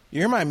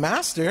 you're my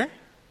master.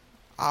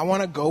 I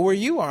want to go where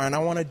you are, and I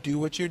want to do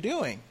what you're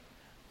doing.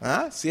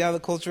 See how the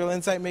cultural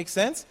insight makes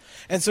sense?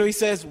 And so he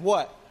says,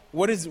 what?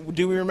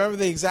 Do we remember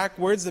the exact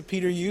words that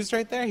Peter used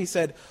right there? He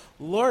said,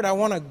 Lord, I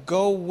want to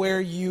go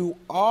where you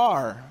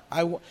are.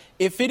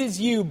 If it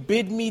is you,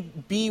 bid me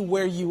be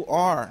where you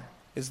are,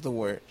 is the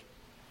word.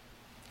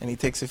 And he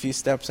takes a few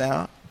steps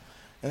out,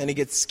 and then he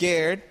gets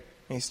scared,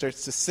 and he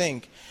starts to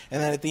sink.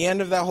 And then at the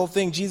end of that whole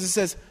thing, Jesus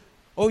says,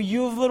 oh,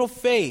 you have little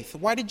faith.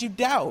 Why did you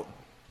doubt?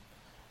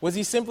 Was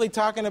he simply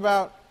talking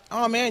about,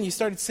 oh man, you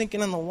started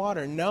sinking in the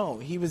water? No,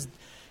 he was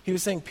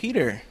saying,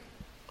 Peter,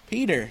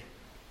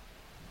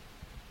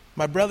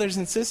 my brothers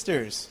and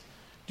sisters,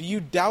 do you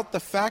doubt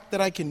the fact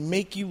that I can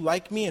make you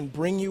like me and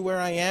bring you where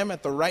I am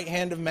at the right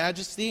hand of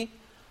majesty?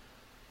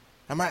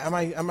 Am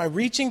I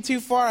reaching too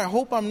far? I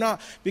hope I'm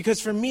not,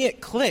 because for me it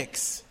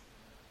clicks.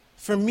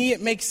 For me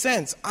it makes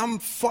sense. I'm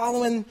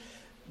following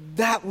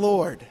that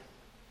Lord.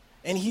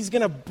 And he's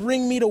going to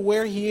bring me to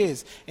where he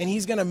is. And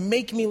he's going to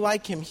make me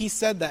like him. He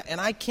said that. And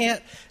I can't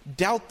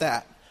doubt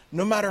that.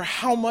 No matter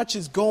how much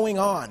is going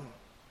on.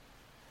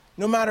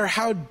 No matter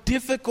how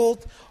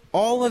difficult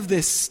all of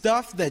this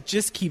stuff that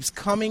just keeps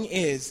coming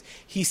is.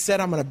 He said,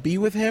 I'm going to be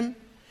with him.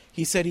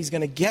 He said he's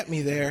going to get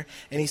me there.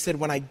 And he said,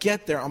 when I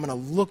get there, I'm going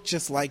to look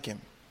just like him.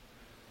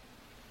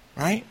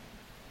 Right?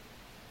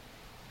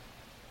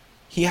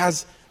 He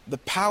has the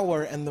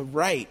power and the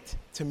right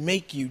to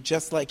make you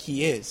just like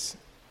he is.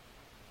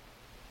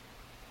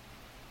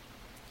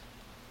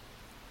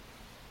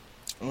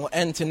 And we'll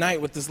end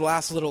tonight with this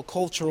last little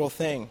cultural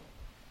thing.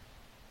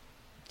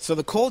 So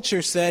the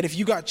culture said, if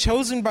you got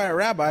chosen by a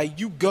rabbi,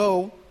 you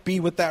go be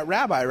with that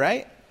rabbi,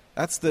 right?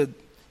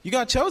 You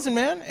got chosen,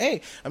 man.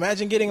 Hey,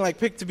 imagine getting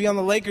picked to be on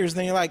the Lakers,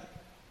 then you're like,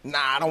 nah,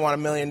 I don't want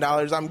 $1 million.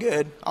 I'm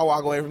good. I'll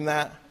walk away from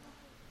that.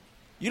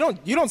 You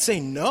don't say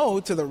no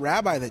to the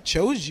rabbi that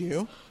chose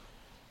you.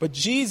 But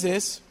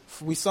Jesus,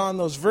 we saw in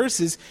those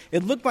verses,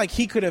 it looked like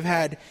he could have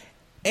had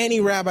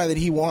any rabbi that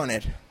he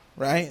wanted,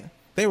 right?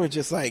 They were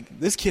just like,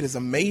 this kid is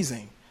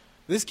amazing.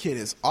 This kid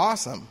is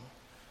awesome.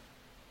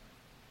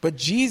 But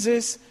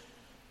Jesus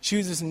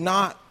chooses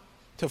not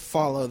to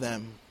follow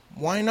them.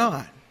 Why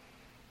not?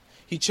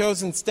 He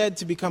chose instead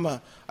to become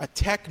a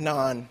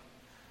teknon.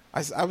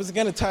 I was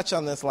going to touch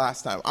on this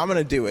last time. I'm going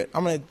to do it.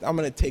 I'm going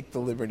to take the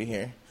liberty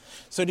here.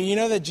 So do you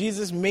know that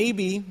Jesus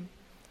maybe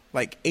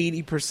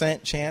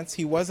 80% chance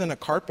he wasn't a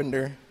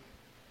carpenter?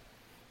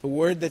 The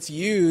word that's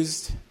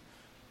used.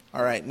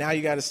 All right, now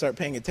you got to start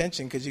paying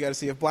attention because you got to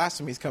see if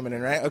blasphemy's coming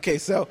in, right? Okay,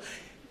 so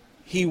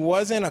he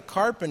wasn't a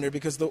carpenter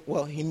because,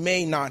 he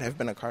may not have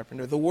been a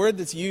carpenter. The word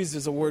that's used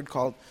is a word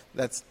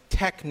that's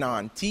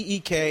teknon,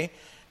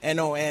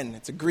 Teknon.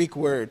 It's a Greek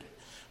word.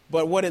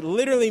 But what it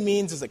literally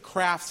means is a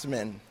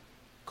craftsman.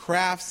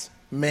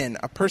 Craftsman,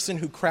 a person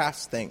who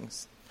crafts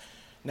things.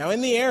 Now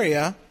in the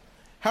area,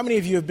 how many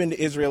of you have been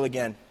to Israel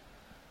again?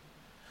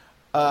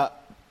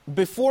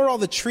 Before all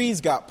the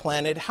trees got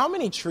planted, how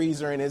many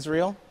trees are in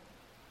Israel?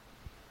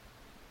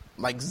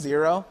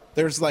 0?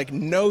 There's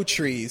no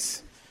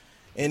trees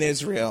in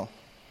Israel.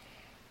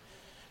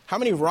 How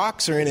many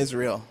rocks are in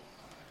Israel?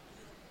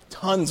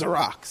 Tons of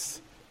rocks.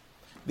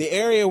 The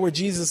area where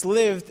Jesus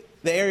lived,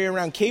 the area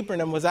around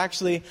Capernaum, was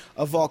actually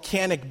a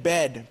volcanic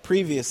bed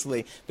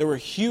previously. There were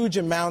huge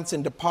amounts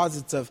and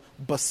deposits of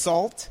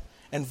basalt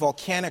and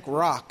volcanic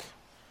rock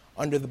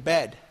under the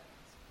bed.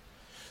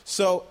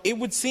 So it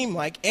would seem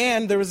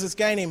and there was this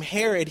guy named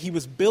Herod. He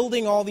was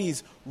building all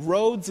these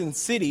roads and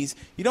cities.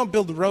 You don't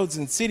build roads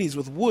and cities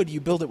with wood. You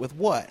build it with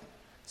what?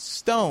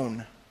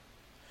 Stone.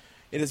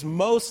 It is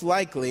most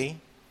likely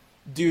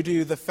due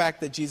to the fact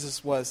that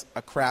Jesus was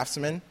a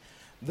craftsman,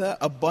 the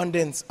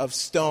abundance of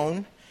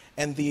stone,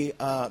 and the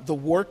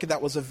work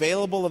that was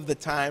available of the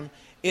time.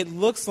 It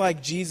looks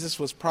like Jesus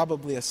was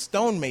probably a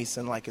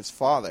stonemason like his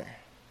father.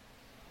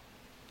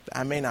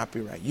 I may not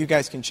be right. You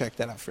guys can check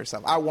that out for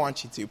yourself. I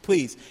want you to.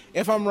 Please,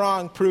 if I'm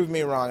wrong, prove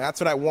me wrong.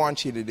 That's what I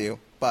want you to do.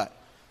 But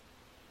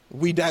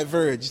we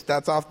diverged.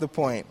 That's off the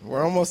point.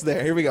 We're almost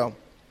there. Here we go.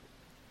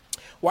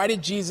 Why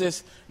did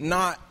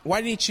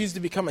he choose to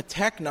become a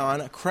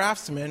teknon, a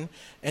craftsman,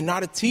 and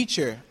not a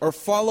teacher, or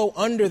follow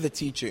under the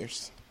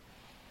teachers?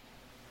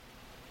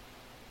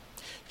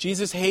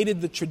 Jesus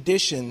hated the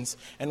traditions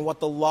and what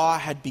the law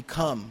had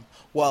become.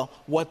 Well,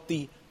 what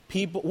the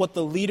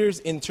leaders'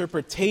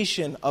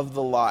 interpretation of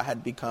the law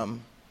had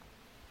become.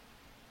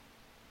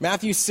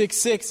 Matthew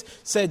 6:6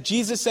 said,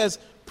 Jesus says,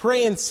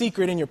 pray in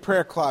secret in your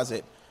prayer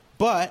closet.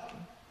 But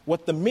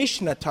what the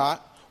Mishnah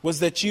taught was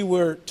that you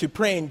were to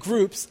pray in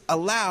groups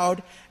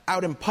aloud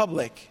out in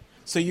public.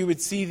 So you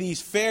would see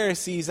these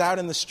Pharisees out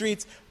in the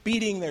streets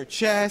beating their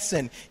chests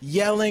and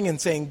yelling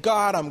and saying,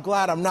 God, I'm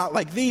glad I'm not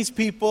like these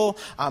people.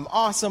 I'm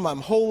awesome.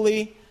 I'm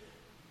holy.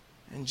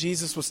 And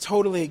Jesus was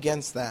totally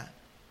against that.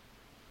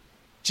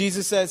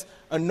 Jesus says,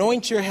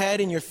 anoint your head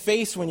and your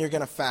face when you're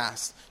going to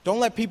fast. Don't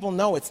let people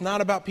know. It's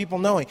not about people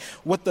knowing.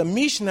 What the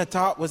Mishnah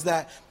taught was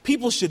that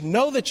people should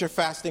know that you're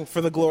fasting for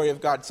the glory of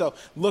God. So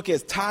look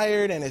as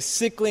tired and as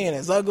sickly and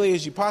as ugly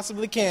as you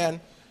possibly can.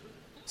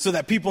 so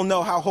that people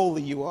know how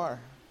holy you are.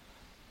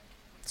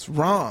 It's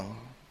wrong.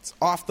 It's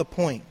off the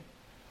point.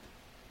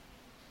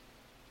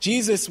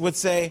 Jesus would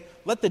say,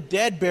 let the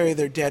dead bury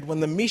their dead, when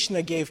the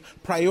Mishnah gave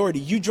priority.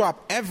 You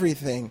drop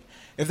everything.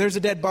 If there's a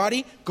dead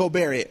body, go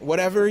bury it.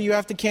 Whatever you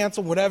have to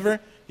cancel, whatever,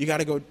 you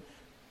got to go.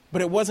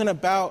 But it wasn't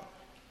about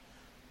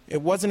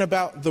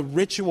the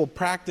ritual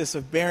practice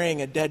of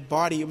burying a dead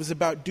body. It was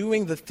about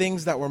doing the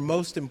things that were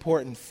most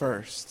important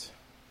first.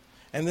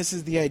 And this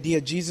is the idea.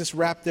 Jesus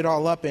wrapped it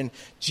all up in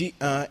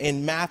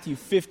Matthew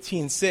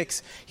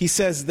 15:6. He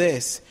says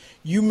this,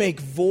 you make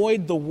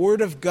void the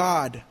word of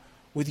God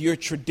with your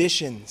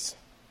traditions.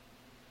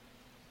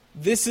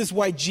 This is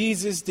why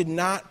Jesus did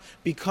not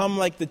become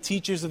like the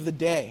teachers of the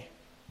day.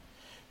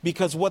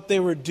 Because what they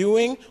were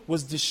doing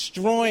was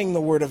destroying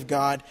the word of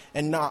God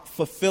and not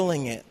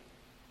fulfilling it.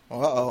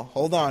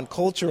 Hold on,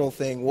 cultural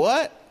thing.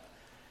 What?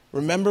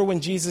 Remember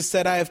when Jesus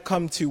said, I have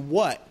come to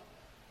what?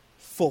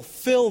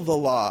 Fulfill the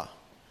law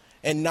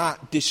and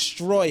not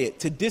destroy it.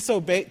 To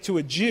disobey, to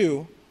a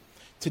Jew,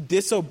 to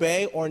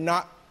disobey or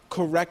not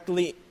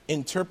correctly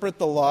interpret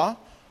the law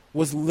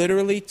was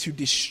literally to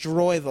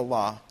destroy the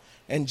law.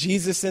 And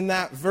Jesus in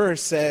that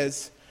verse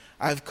says,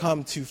 I've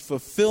come to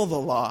fulfill the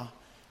law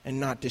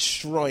and not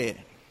destroy it.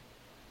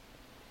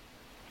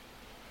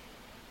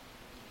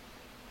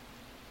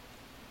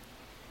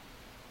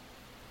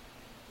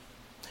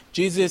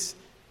 Jesus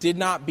did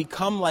not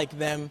become like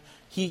them.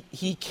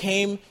 He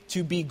came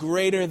to be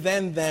greater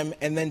than them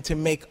and then to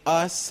make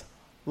us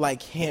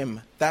like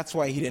him. That's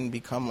why he didn't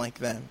become like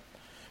them.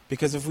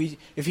 Because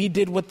if he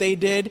did what they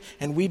did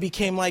and we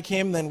became like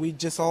him, then we'd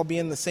just all be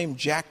in the same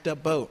jacked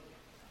up boat.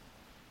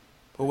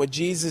 But what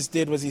Jesus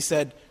did was he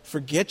said,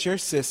 forget your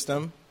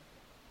system.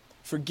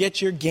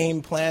 Forget your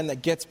game plan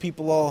that gets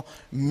people all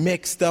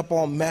mixed up,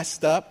 all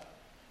messed up.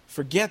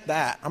 Forget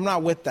that. I'm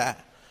not with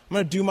that. I'm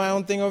going to do my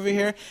own thing over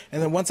here.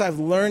 And then once I've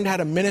learned how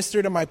to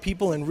minister to my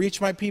people and reach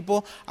my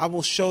people, I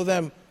will show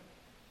them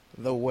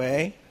the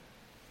way,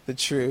 the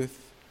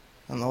truth,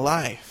 and the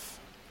life.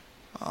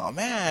 Oh,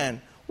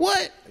 man.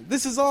 What?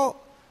 This is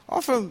all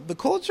from the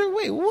culture?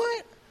 Wait,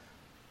 what?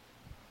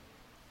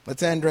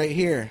 Let's end right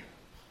here.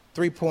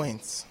 3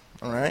 points,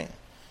 all right?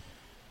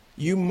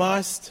 You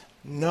must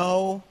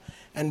know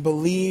and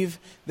believe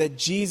that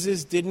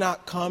Jesus did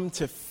not come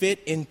to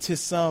fit into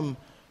some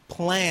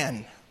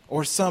plan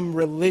or some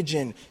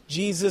religion.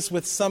 Jesus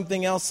with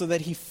something else so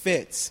that he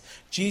fits.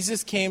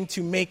 Jesus came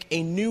to make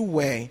a new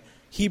way.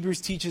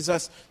 Hebrews teaches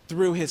us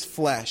through his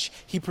flesh.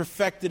 He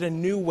perfected a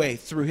new way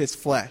through his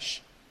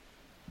flesh.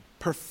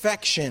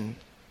 Perfection.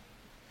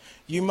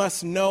 You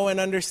must know and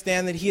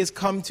understand that he has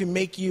come to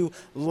make you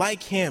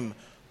like him,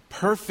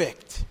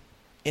 perfect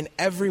in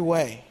every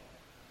way.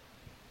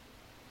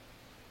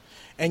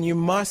 And you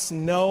must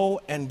know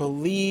and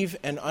believe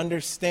and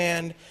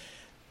understand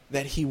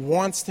that he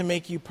wants to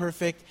make you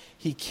perfect,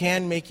 he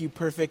can make you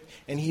perfect,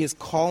 and he is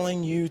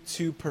calling you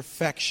to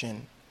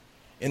perfection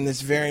in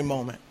this very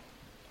moment.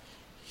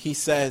 He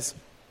says,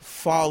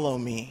 follow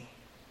me.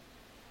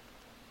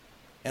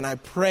 And I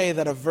pray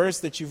that a verse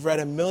that you've read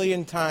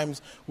 1,000,000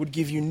 times would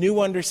give you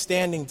new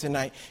understanding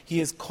tonight. He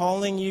is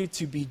calling you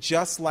to be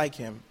just like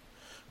him.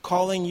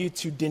 Calling you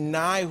to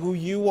deny who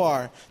you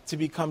are to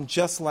become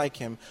just like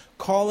him.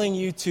 Calling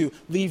you to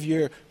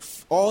leave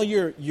all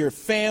your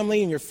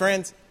family and your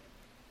friends.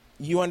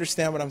 You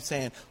understand what I'm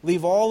saying.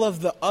 Leave all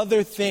of the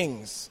other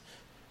things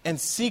and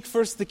seek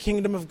first the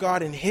kingdom of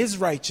God and his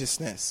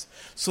righteousness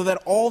so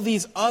that all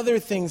these other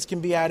things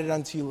can be added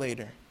unto you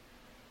later.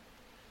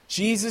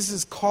 Jesus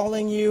is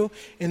calling you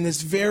in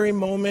this very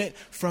moment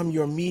from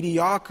your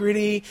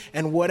mediocrity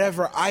and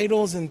whatever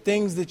idols and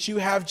things that you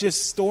have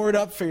just stored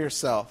up for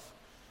yourself.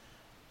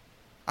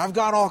 I've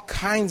got all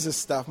kinds of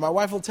stuff. My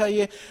wife will tell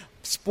you,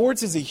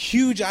 sports is a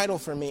huge idol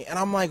for me. And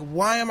I'm like,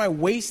 why am I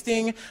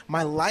wasting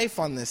my life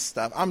on this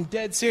stuff? I'm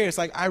dead serious.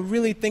 Like, I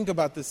really think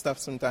about this stuff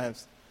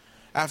sometimes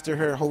after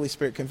her Holy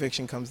Spirit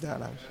conviction comes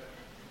down.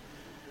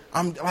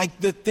 I'm like,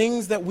 the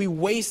things that we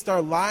waste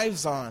our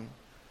lives on.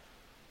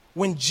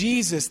 When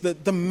Jesus,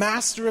 the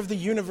master of the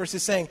universe,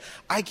 is saying,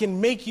 I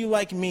can make you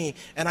like me,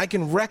 and I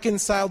can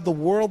reconcile the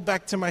world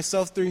back to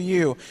myself through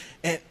you,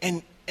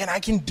 and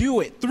I can do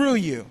it through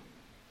you.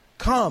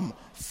 Come,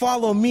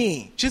 follow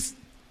me. Just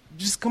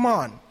come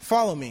on,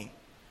 follow me.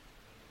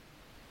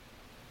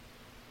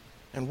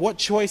 And what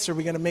choice are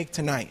we going to make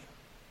tonight?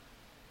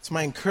 It's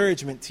my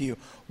encouragement to you.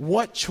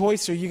 What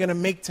choice are you going to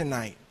make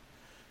tonight?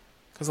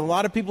 Because a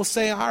lot of people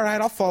say, all right,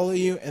 I'll follow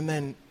you, and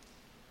then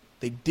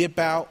they dip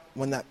out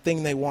when that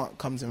thing they want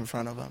comes in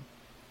front of them.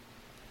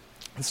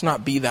 Let's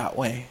not be that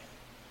way.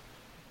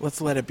 Let's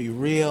let it be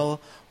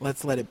real.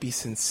 Let's let it be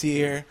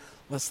sincere.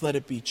 Let's let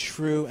it be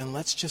true. And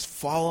let's just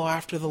follow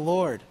after the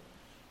Lord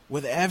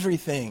with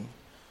everything.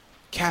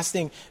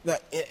 And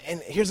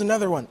here's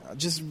another one,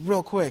 just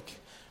real quick.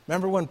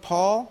 Remember when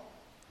Paul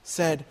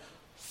said,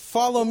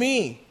 follow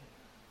me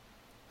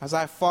as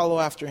I follow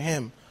after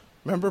him.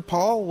 Remember,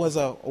 Paul was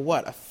a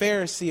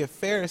Pharisee of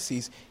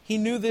Pharisees. He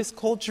knew this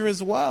culture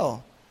as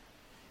well.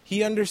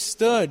 He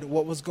understood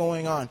what was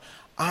going on.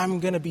 I'm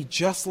going to be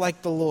just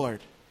like the Lord.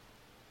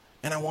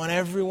 And I want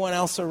everyone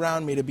else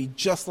around me to be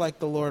just like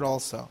the Lord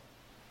also.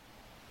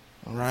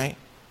 All right?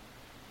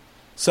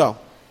 So,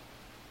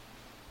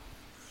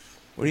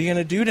 what are you going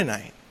to do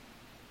tonight?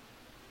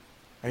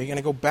 Are you going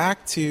to go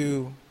back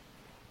to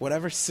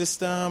whatever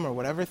system or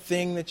whatever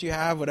thing that you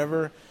have,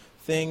 whatever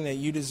thing that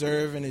you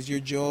deserve and is your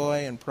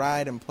joy and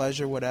pride and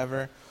pleasure,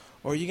 whatever?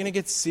 Or are you going to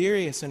get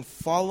serious and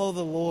follow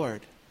the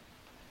Lord?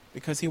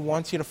 Because He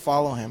wants you to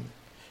follow Him.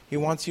 He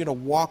wants you to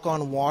walk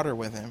on water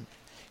with Him.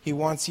 He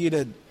wants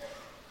to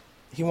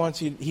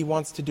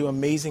do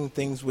amazing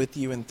things with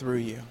you and through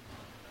you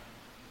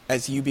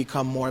as you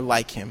become more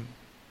like Him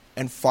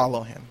and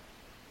follow Him.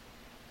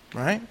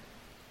 Right?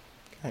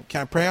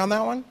 Can I pray on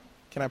that one?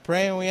 Can I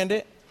pray and we end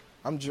it?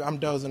 I'm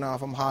dozing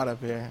off. I'm hot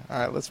up here. All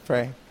right, let's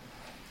pray.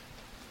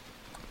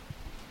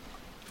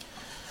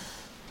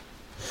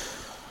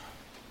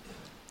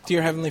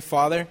 Dear Heavenly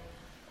Father,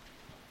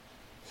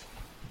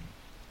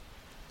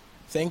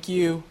 thank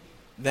you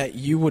that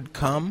you would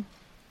come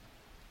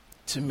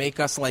to make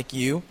us like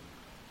you.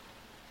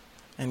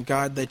 And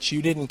God, that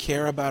you didn't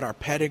care about our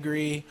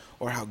pedigree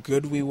or how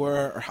good we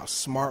were or how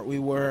smart we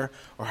were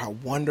or how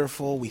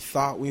wonderful we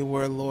thought we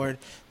were, Lord.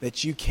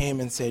 That you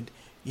came and said,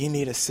 you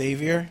need a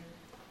Savior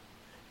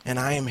and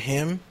I am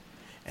Him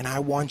and I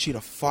want you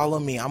to follow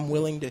me. I'm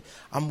willing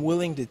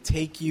to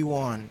take you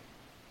on.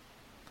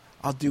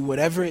 I'll do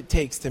whatever it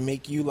takes to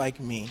make you like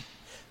me.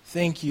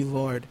 Thank you,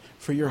 Lord,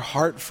 for your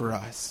heart for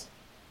us.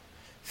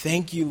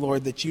 Thank you,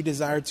 Lord, that you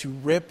desire to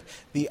rip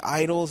the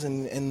idols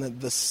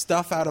and the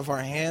stuff out of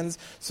our hands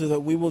so that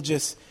we will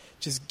just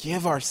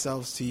give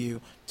ourselves to you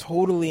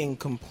totally and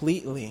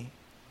completely.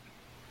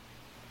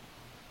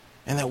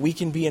 And that we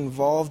can be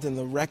involved in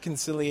the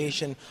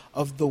reconciliation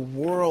of the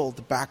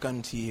world back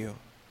unto you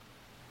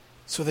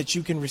so that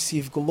you can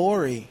receive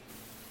glory.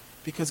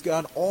 Because,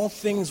 God, all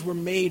things were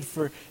made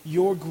for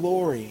your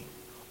glory.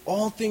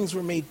 All things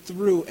were made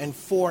through and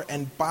for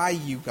and by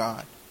you,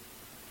 God.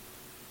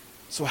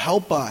 So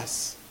help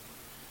us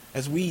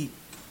as we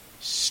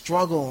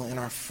struggle in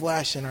our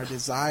flesh and our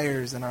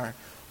desires and our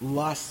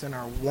lusts and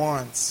our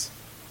wants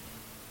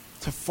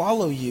to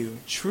follow you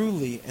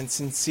truly and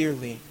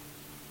sincerely.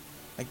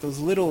 Like those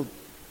little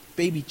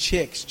baby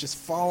chicks just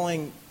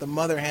following the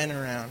mother hen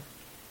around.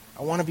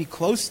 I want to be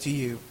close to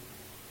you.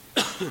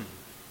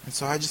 And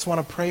so I just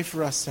want to pray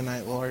for us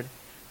tonight, Lord.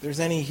 If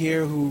there's any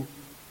here who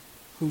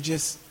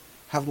just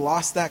have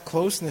lost that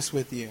closeness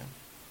with you,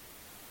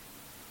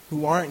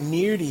 who aren't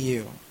near to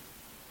you,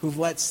 who've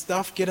let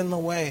stuff get in the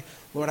way,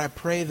 Lord, I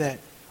pray that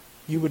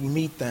you would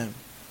meet them.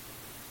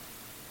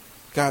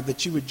 God,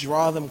 that you would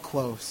draw them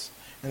close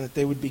and that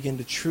they would begin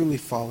to truly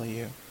follow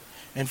you.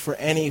 And for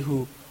any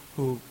who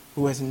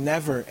has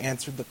never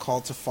answered the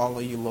call to follow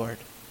you, Lord,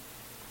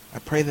 I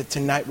pray that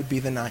tonight would be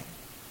the night.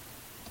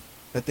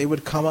 That they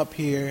would come up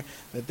here,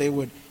 that they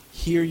would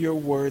hear your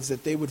words,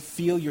 that they would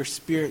feel your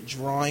Spirit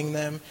drawing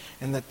them,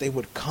 and that they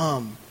would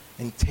come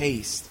and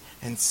taste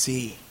and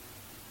see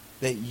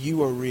that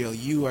you are real,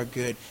 you are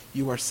good,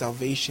 you are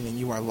salvation, and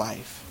you are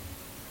life.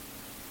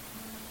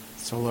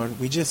 So, Lord,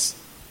 we just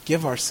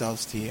give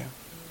ourselves to you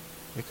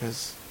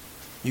because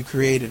you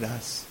created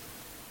us,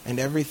 and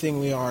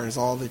everything we are is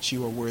all that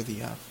you are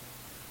worthy of.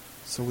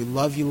 So we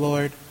love you,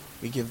 Lord.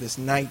 We give this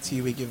night to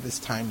you. We give this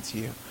time to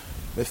you.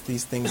 Lift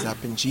these things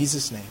up in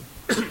Jesus' name.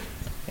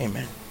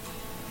 Amen.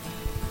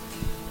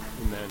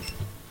 Amen.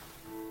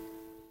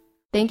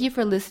 Thank you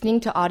for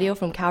listening to audio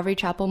from Calvary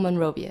Chapel,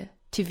 Monrovia.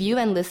 To view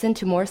and listen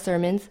to more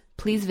sermons,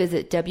 please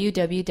visit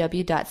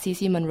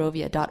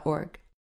www.ccmonrovia.org.